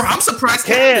 right? Bro, I'm surprised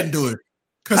Cam didn't do it.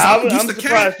 I'm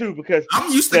surprised too because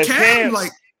I'm used to Cam.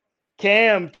 Like,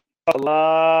 Cam a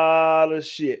lot of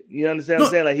shit. You understand what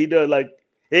I'm saying? Like, he does, like,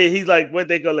 he's like what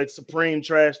they call like supreme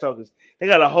trash talkers. They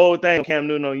got a whole thing of Cam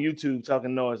Newton on YouTube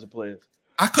talking noise to players.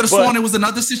 I could have sworn it was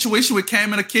another situation with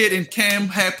Cam and a kid, and Cam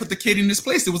had put the kid in his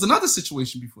place. There was another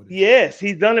situation before this. Yes,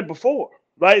 he's done it before.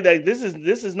 Right? Like, this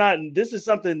is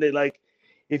something that, like,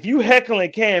 if you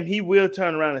heckling Cam, he will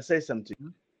turn around and say something to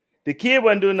you. The kid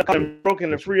wasn't doing nothing, broke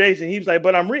in the free agent. He was like,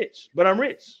 but I'm rich. And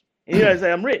he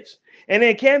say, I'm rich. And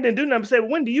then Cam didn't do nothing. Say,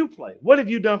 when do you play? What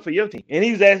have you done for your team? And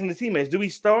he was asking the teammates, do we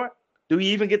start? Do we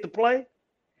even get to play?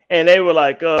 And they were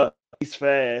like, he's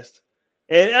fast.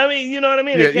 And I mean, you know what I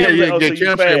mean? Yeah.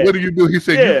 Cam said, what do you do? He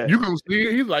said, you gonna see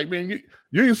it? He's like, man,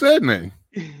 you ain't said nothing.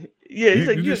 Yeah, he's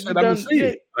like, you just said I'm gonna see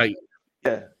it. Like,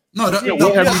 yeah. No, what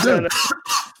have you done?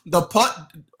 The part,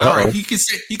 all right, he can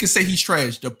say he's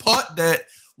trash. The part that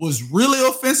was really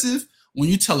offensive when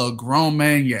you tell a grown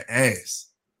man your ass.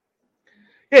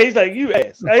 Yeah, he's like, you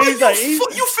ass. He's like, you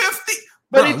 50.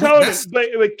 But he told him,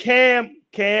 but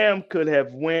Cam could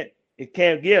have went.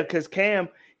 Because Cam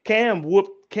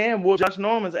whooped Josh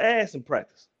Norman's ass in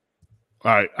practice.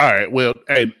 All right. Well,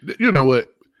 hey, you know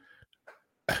what?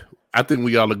 I think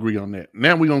we all agree on that.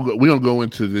 Now we're gonna go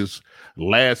into this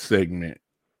last segment,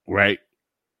 right?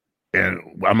 And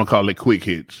I'm gonna call it quick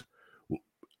hits.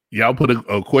 Y'all put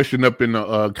a question up in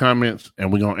the comments,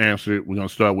 and we're gonna answer it. We're gonna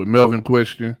start with Melvin's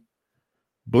question.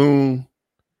 Boom.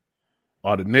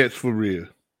 Are the Nets for real?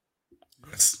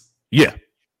 Yes. Yeah.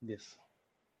 Yes.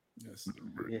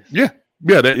 Yeah.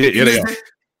 They are.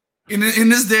 In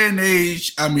this day and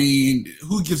age, I mean,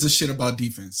 who gives a shit about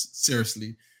defense?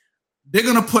 Seriously. They're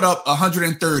going to put up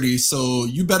 130, so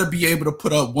you better be able to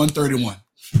put up 131.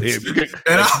 Yeah, you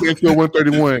can't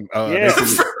 131.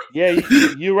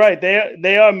 You're right.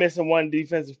 They are missing one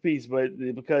defensive piece, but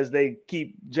because they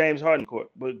keep James Harden court.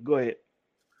 But go ahead.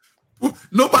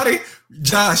 Nobody,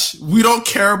 Josh, we don't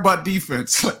care about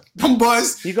defense. Like, them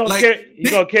boys, you gonna care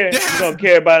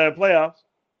about it in the playoffs.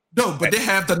 No, but they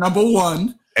have the number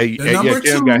one, number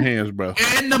two, got hands, bro,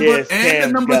 and the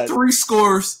number three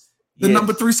scores. The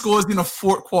number three scores in the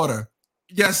fourth quarter.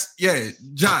 Yes,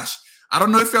 Josh. I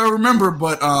don't know if y'all remember,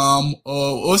 but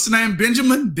what's the name?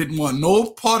 Benjamin didn't want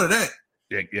no part of that.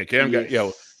 Yeah, Cam got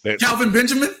Calvin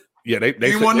Benjamin. Yeah,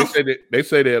 they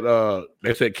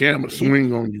said Cam would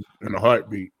swing on you in a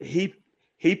heartbeat. He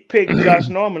picked Josh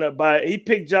Norman up off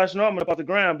the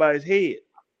ground by his head.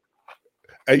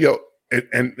 Hey, yo,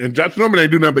 And Josh Norman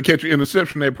ain't do nothing but catch an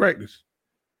interception at practice.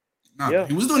 Nah,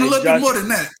 he was doing a little bit more than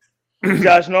that.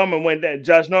 Josh Norman went down.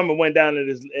 Josh Norman went down at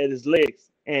his legs,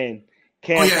 and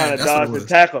Cam kind of dodged the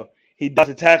tackle. He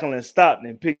dodged the tackle and stopped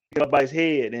and picked it up by his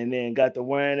head, and then got to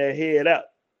wearing that head out.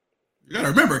 You gotta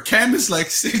remember, Cam is like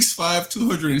 6'5",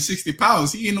 260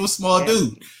 pounds. He ain't no small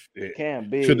dude. Cam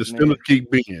big. Should the Steelers keep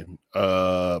being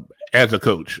as a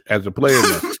coach, as a player?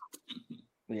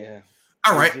 Yeah.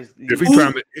 All right. If he's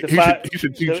trying to, he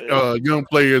should teach young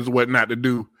players what not to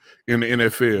do in the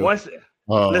NFL.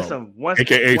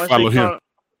 AKA follow him.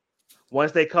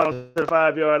 Once they caught him to the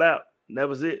 5-yard out, that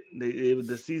was it.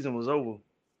 The season was over.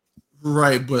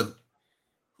 Right, but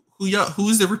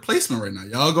who's the replacement right now?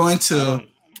 Y'all going to?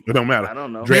 It don't matter. I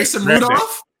don't know. Mason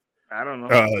Rudolph? I don't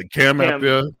know. Cam out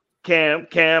there.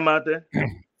 Cam out there.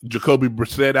 Jacoby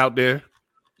Brissett out there.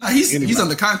 Nah, he's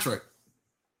under contract.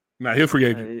 Nah, he's a free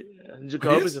agent.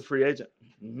 Jacoby's a free agent.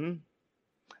 Mm-hmm.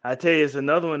 I tell you, it's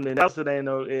another one that else ain't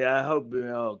no. I hope.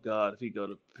 Oh God, if he go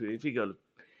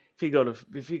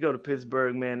to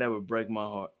Pittsburgh, man, that would break my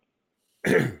heart.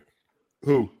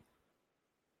 Who?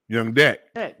 Young Dak.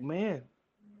 Dak, man.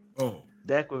 Oh,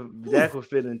 Dak would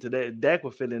fit into that. Dak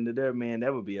would fit into there, man.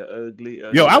 That would be an ugly.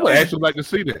 Yo, I would actually like to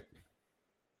see that.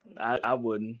 I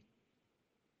wouldn't.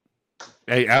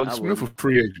 Hey, Alex Smith, a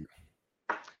free agent.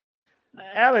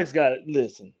 Alex got it.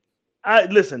 Listen.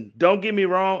 Don't get me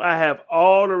wrong. I have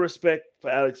all the respect for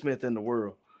Alex Smith in the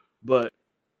world, but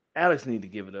Alex need to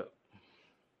give it up.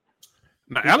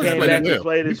 Now, Alex played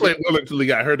well. He played well until he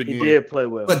got hurt again. He did play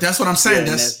well. But that's what I'm saying.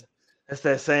 Yeah, that's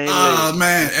that same.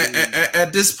 Man,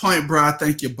 at this point, bro, I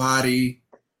think your body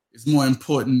is more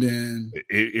important than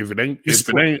if it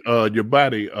ain't your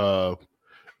body.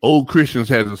 Old Christians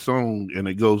has a song and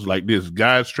it goes like this: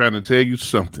 "God's trying to tell you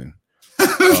something."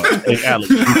 Hey, Alex,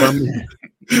 you know what I mean?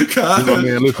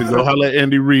 Man, listen, go holler at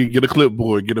Andy Reid, get a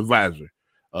clipboard, get a visor,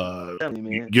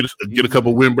 get a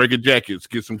couple windbreaker jackets,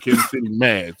 get some Kansas City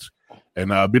Mads, and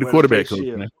be the quarterback coach,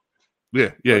 man.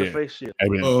 Yeah. I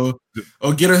mean,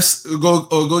 or get a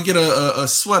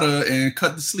sweater and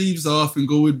cut the sleeves off and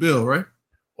go with Bill, right?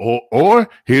 Or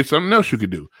here's something else you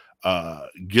could do: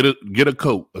 get a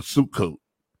coat, a suit coat,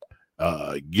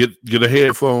 get a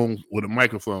headphone with a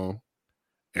microphone,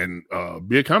 and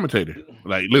be a commentator.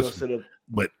 Like, listen,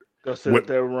 go sit up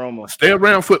there with Romo. Stay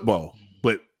around football,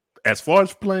 but as far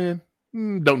as playing,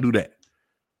 don't do that.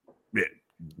 Yeah,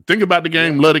 think about the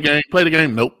game, love the game, play the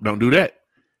game. Nope, don't do that.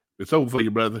 It's over for you,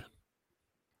 brother.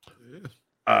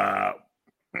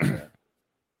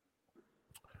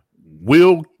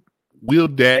 Will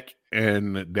Dak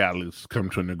and Dallas come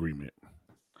to an agreement?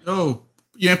 Oh,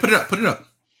 yeah, put it up.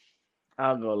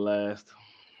 I'll go last.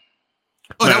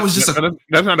 Oh, that was just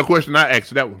that's not a question I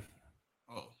asked. That one.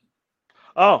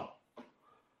 Oh.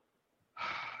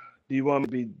 Do you want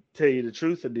me to tell you the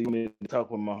truth, or do you want me to talk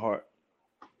with my heart?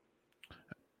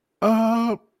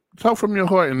 Talk from your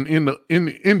heart and end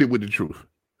it with the truth.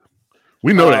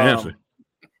 We know the answer.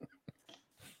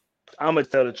 I'm gonna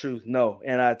tell the truth. No,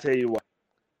 and I'll tell you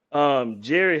why.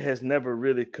 Jerry has never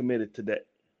really committed to that.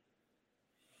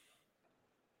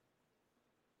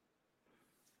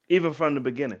 Even from the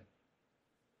beginning.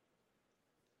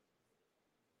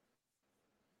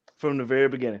 From the very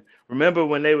beginning. Remember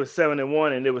when they were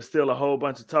 7-1 and there was still a whole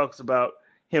bunch of talks about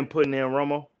him putting in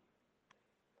Romo?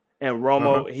 And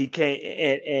Romo, he came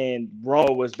and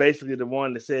Romo was basically the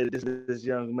one that said this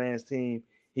young man's team,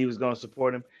 he was going to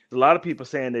support him. A lot of people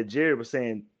saying that Jerry was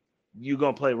saying, you're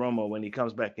going to play Romo when he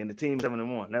comes back in the team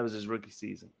 7-1. That was his rookie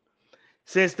season.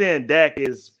 Since then, Dak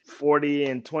is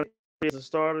 40-20 as a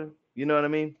starter. You know what I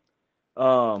mean?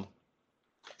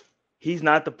 He's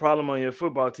not the problem on your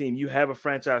football team. You have a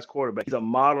franchise quarterback. He's a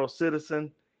model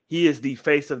citizen. He is the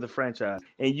face of the franchise.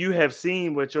 And you have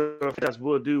seen what your franchise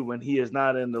will do when he is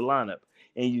not in the lineup,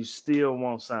 and you still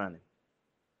won't sign him.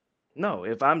 No,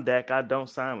 if I'm Dak, I don't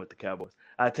sign with the Cowboys.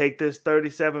 I take this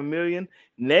 $37 million.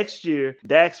 Next year,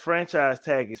 Dak's franchise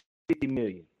tag is $50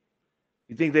 million.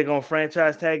 You think they're going to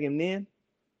franchise tag him then?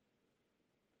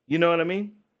 You know what I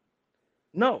mean?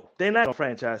 No, they're not gonna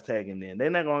franchise tag him then. They're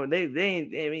not gonna. They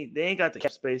ain't got the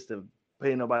cap space to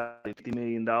pay nobody $50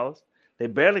 million. They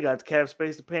barely got the cap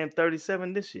space to pay him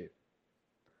 $37 this year.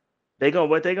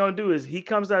 What they're gonna do is he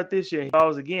comes out this year and he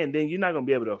falls again. Then you're not gonna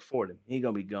be able to afford him. He's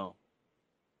gonna be gone.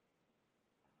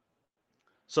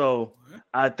 So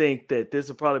I think that this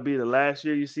will probably be the last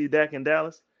year you see Dak in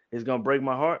Dallas. It's gonna break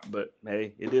my heart, but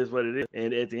hey, it is what it is.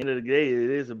 And at the end of the day, it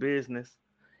is a business.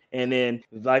 And then,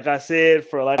 like I said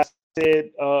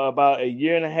about a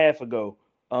year and a half ago,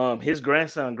 his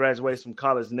grandson graduates from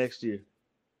college next year.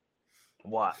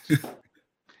 Watch.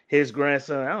 his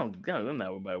grandson, I'm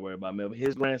not worried about Melvin.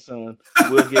 His grandson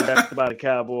will get back by the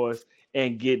Cowboys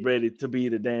and get ready to be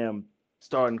the damn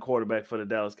starting quarterback for the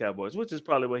Dallas Cowboys, which is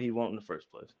probably what he wanted in the first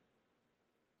place.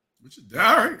 All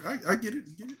right, I get it.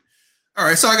 All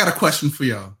right, so I got a question for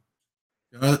y'all.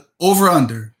 Over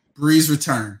under Brees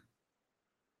return.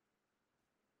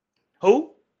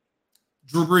 Who?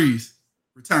 Drew Brees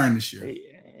return this year.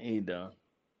 He done.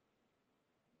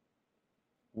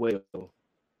 Well,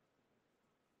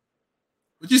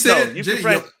 what you said?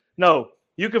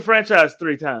 You can franchise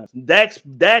 3 times.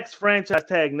 Dak's franchise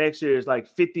tag next year is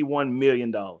like $51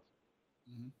 million.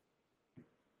 Mm-hmm.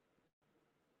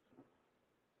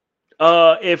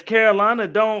 If Carolina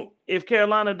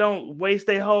don't waste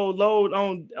their whole load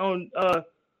on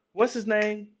what's his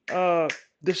name?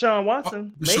 Deshaun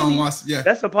Watson. Deshaun Watson, yeah.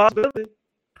 That's a possibility.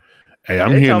 Hey,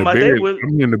 I'm hearing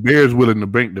the Bears willing to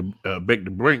break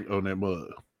the brink on that mug.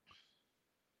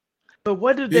 But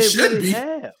what do they really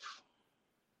have?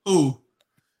 Who?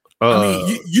 I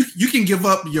mean, you can give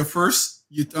up your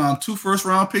 2 first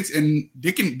round picks, and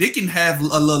they can have a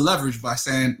little leverage by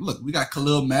saying, "Look, we got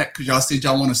Khalil Mack because y'all said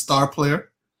y'all want a star player."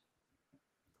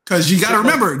 Because you got to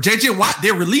remember, JJ Watt.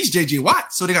 They released JJ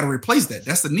Watt, so they got to replace that.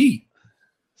 That's the need.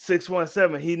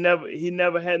 617. He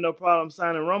never had no problem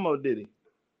signing Romo, did he?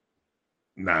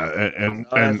 Nah, and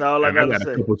that's all I got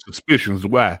a couple of suspicions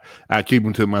why I keep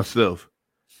them to myself.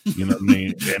 You know what I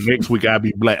mean? And next week I'll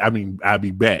be black. I'll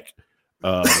be back.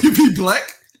 You be black?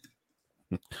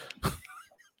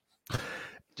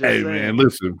 Hey man,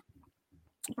 listen.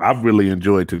 I've really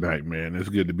enjoyed tonight, man. It's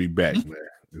good to be back, man.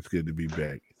 It's good to be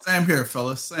back. Same here,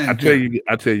 fellas. I tell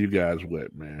you guys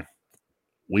what, man.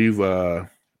 We've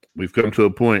come to a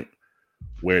point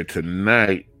where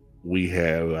tonight we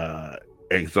have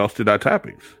exhausted our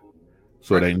topics.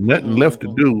 So there ain't nothing left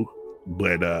to do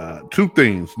but 2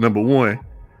 things. Number 1,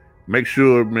 make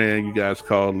sure, man, you guys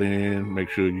call in. Make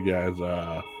sure you guys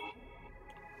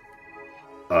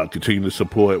continue to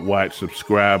support, watch,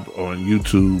 subscribe on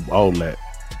YouTube, all that.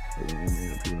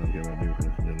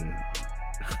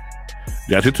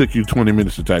 Josh, it took you 20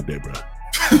 minutes to type that, bro.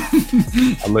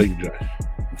 I love you, Josh.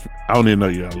 I don't even know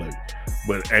you. I love you.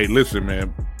 But hey, listen,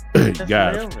 man.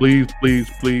 Guys, please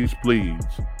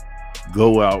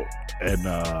go out and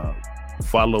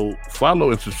follow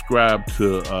and subscribe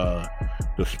to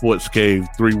the Sports Cave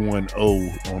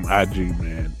 310 on IG,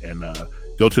 man, and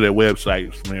go to their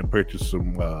websites, man. Purchase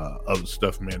some other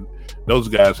stuff, man. Those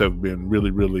guys have been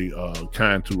really, really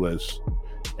kind to us,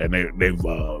 and they've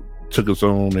took us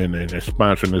on and they're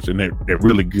sponsoring us, and they're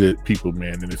really good people,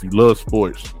 man. And if you love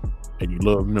sports and you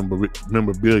love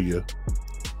memorabilia,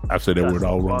 I said that word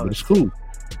all wrong, but it's cool.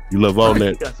 You love all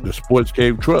that, the Sports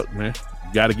Cave truck, man.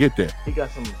 You got to get that. He got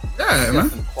some,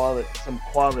 some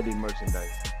quality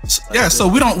merchandise. Yeah, so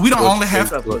we don't only have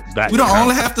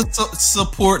to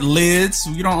support lids.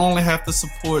 We don't only have to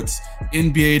support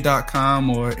NBA.com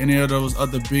or any of those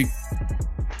other big.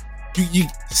 You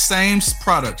same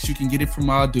products. You can get it from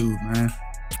our dude, man.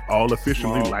 All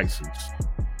officially licensed.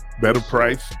 Better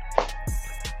price.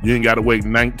 You ain't got to wait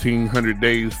 1,900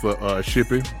 days for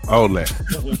shipping. All that.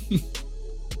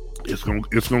 It's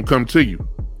gonna come to you.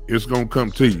 It's gonna come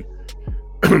to you.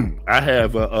 I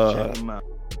have a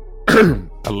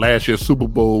last year Super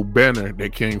Bowl banner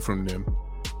that came from them.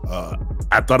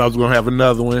 I thought I was gonna have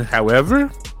another one. However,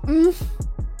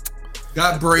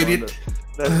 got braided.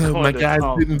 My guys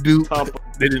didn't do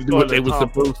what they were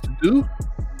supposed to do.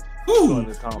 Ooh,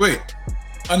 wait,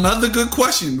 another good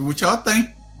question. What y'all think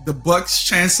the Bucks'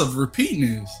 chance of repeating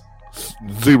is?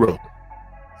 0.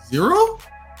 0?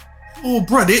 Oh,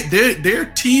 bro, their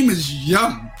team is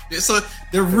young, so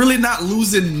they're really not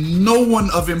losing no one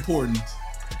of importance.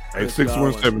 Hey,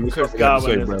 617. Chris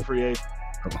Godwin is a free agent.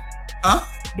 Huh?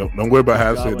 Don't worry about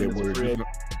how I said that word.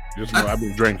 Just know I've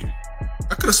been drinking.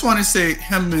 I could have sworn they said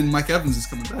him and Mike Evans is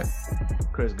coming back.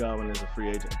 Chris Godwin is a free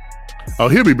agent. Oh,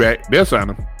 he'll be back. They'll sign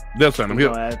him. He's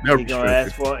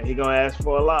gonna ask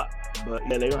for a lot, but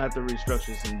yeah, they're gonna have to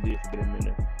restructure some deals to get him in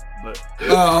there. But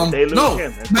they lose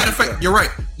him. Matter of fact, you're right.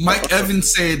 Mike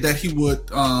Evans said that he would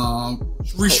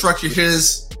restructure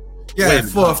his. Yeah,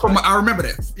 I remember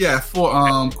that. Yeah, for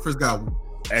Chris Godwin.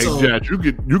 Hey, Josh, you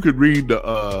could read the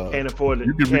can't afford it.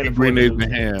 You could read Green Eggs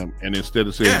and Ham, and instead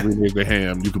of saying Green Eggs and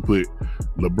Ham, you could put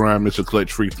LeBron missed a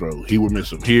clutch free throw. He would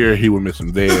miss him here. He would miss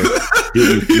him there.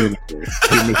 He'll miss him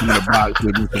in the box.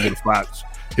 He'll miss him with a fox.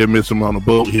 He'll miss him on a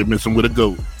boat. He'll miss him with a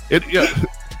goat.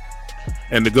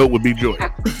 And the goat would be Joy.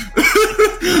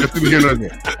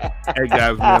 Hey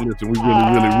guys, man, listen, we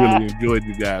really enjoyed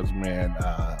you guys, man.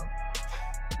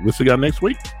 We'll see y'all next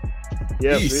week.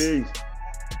 Yeah, peace.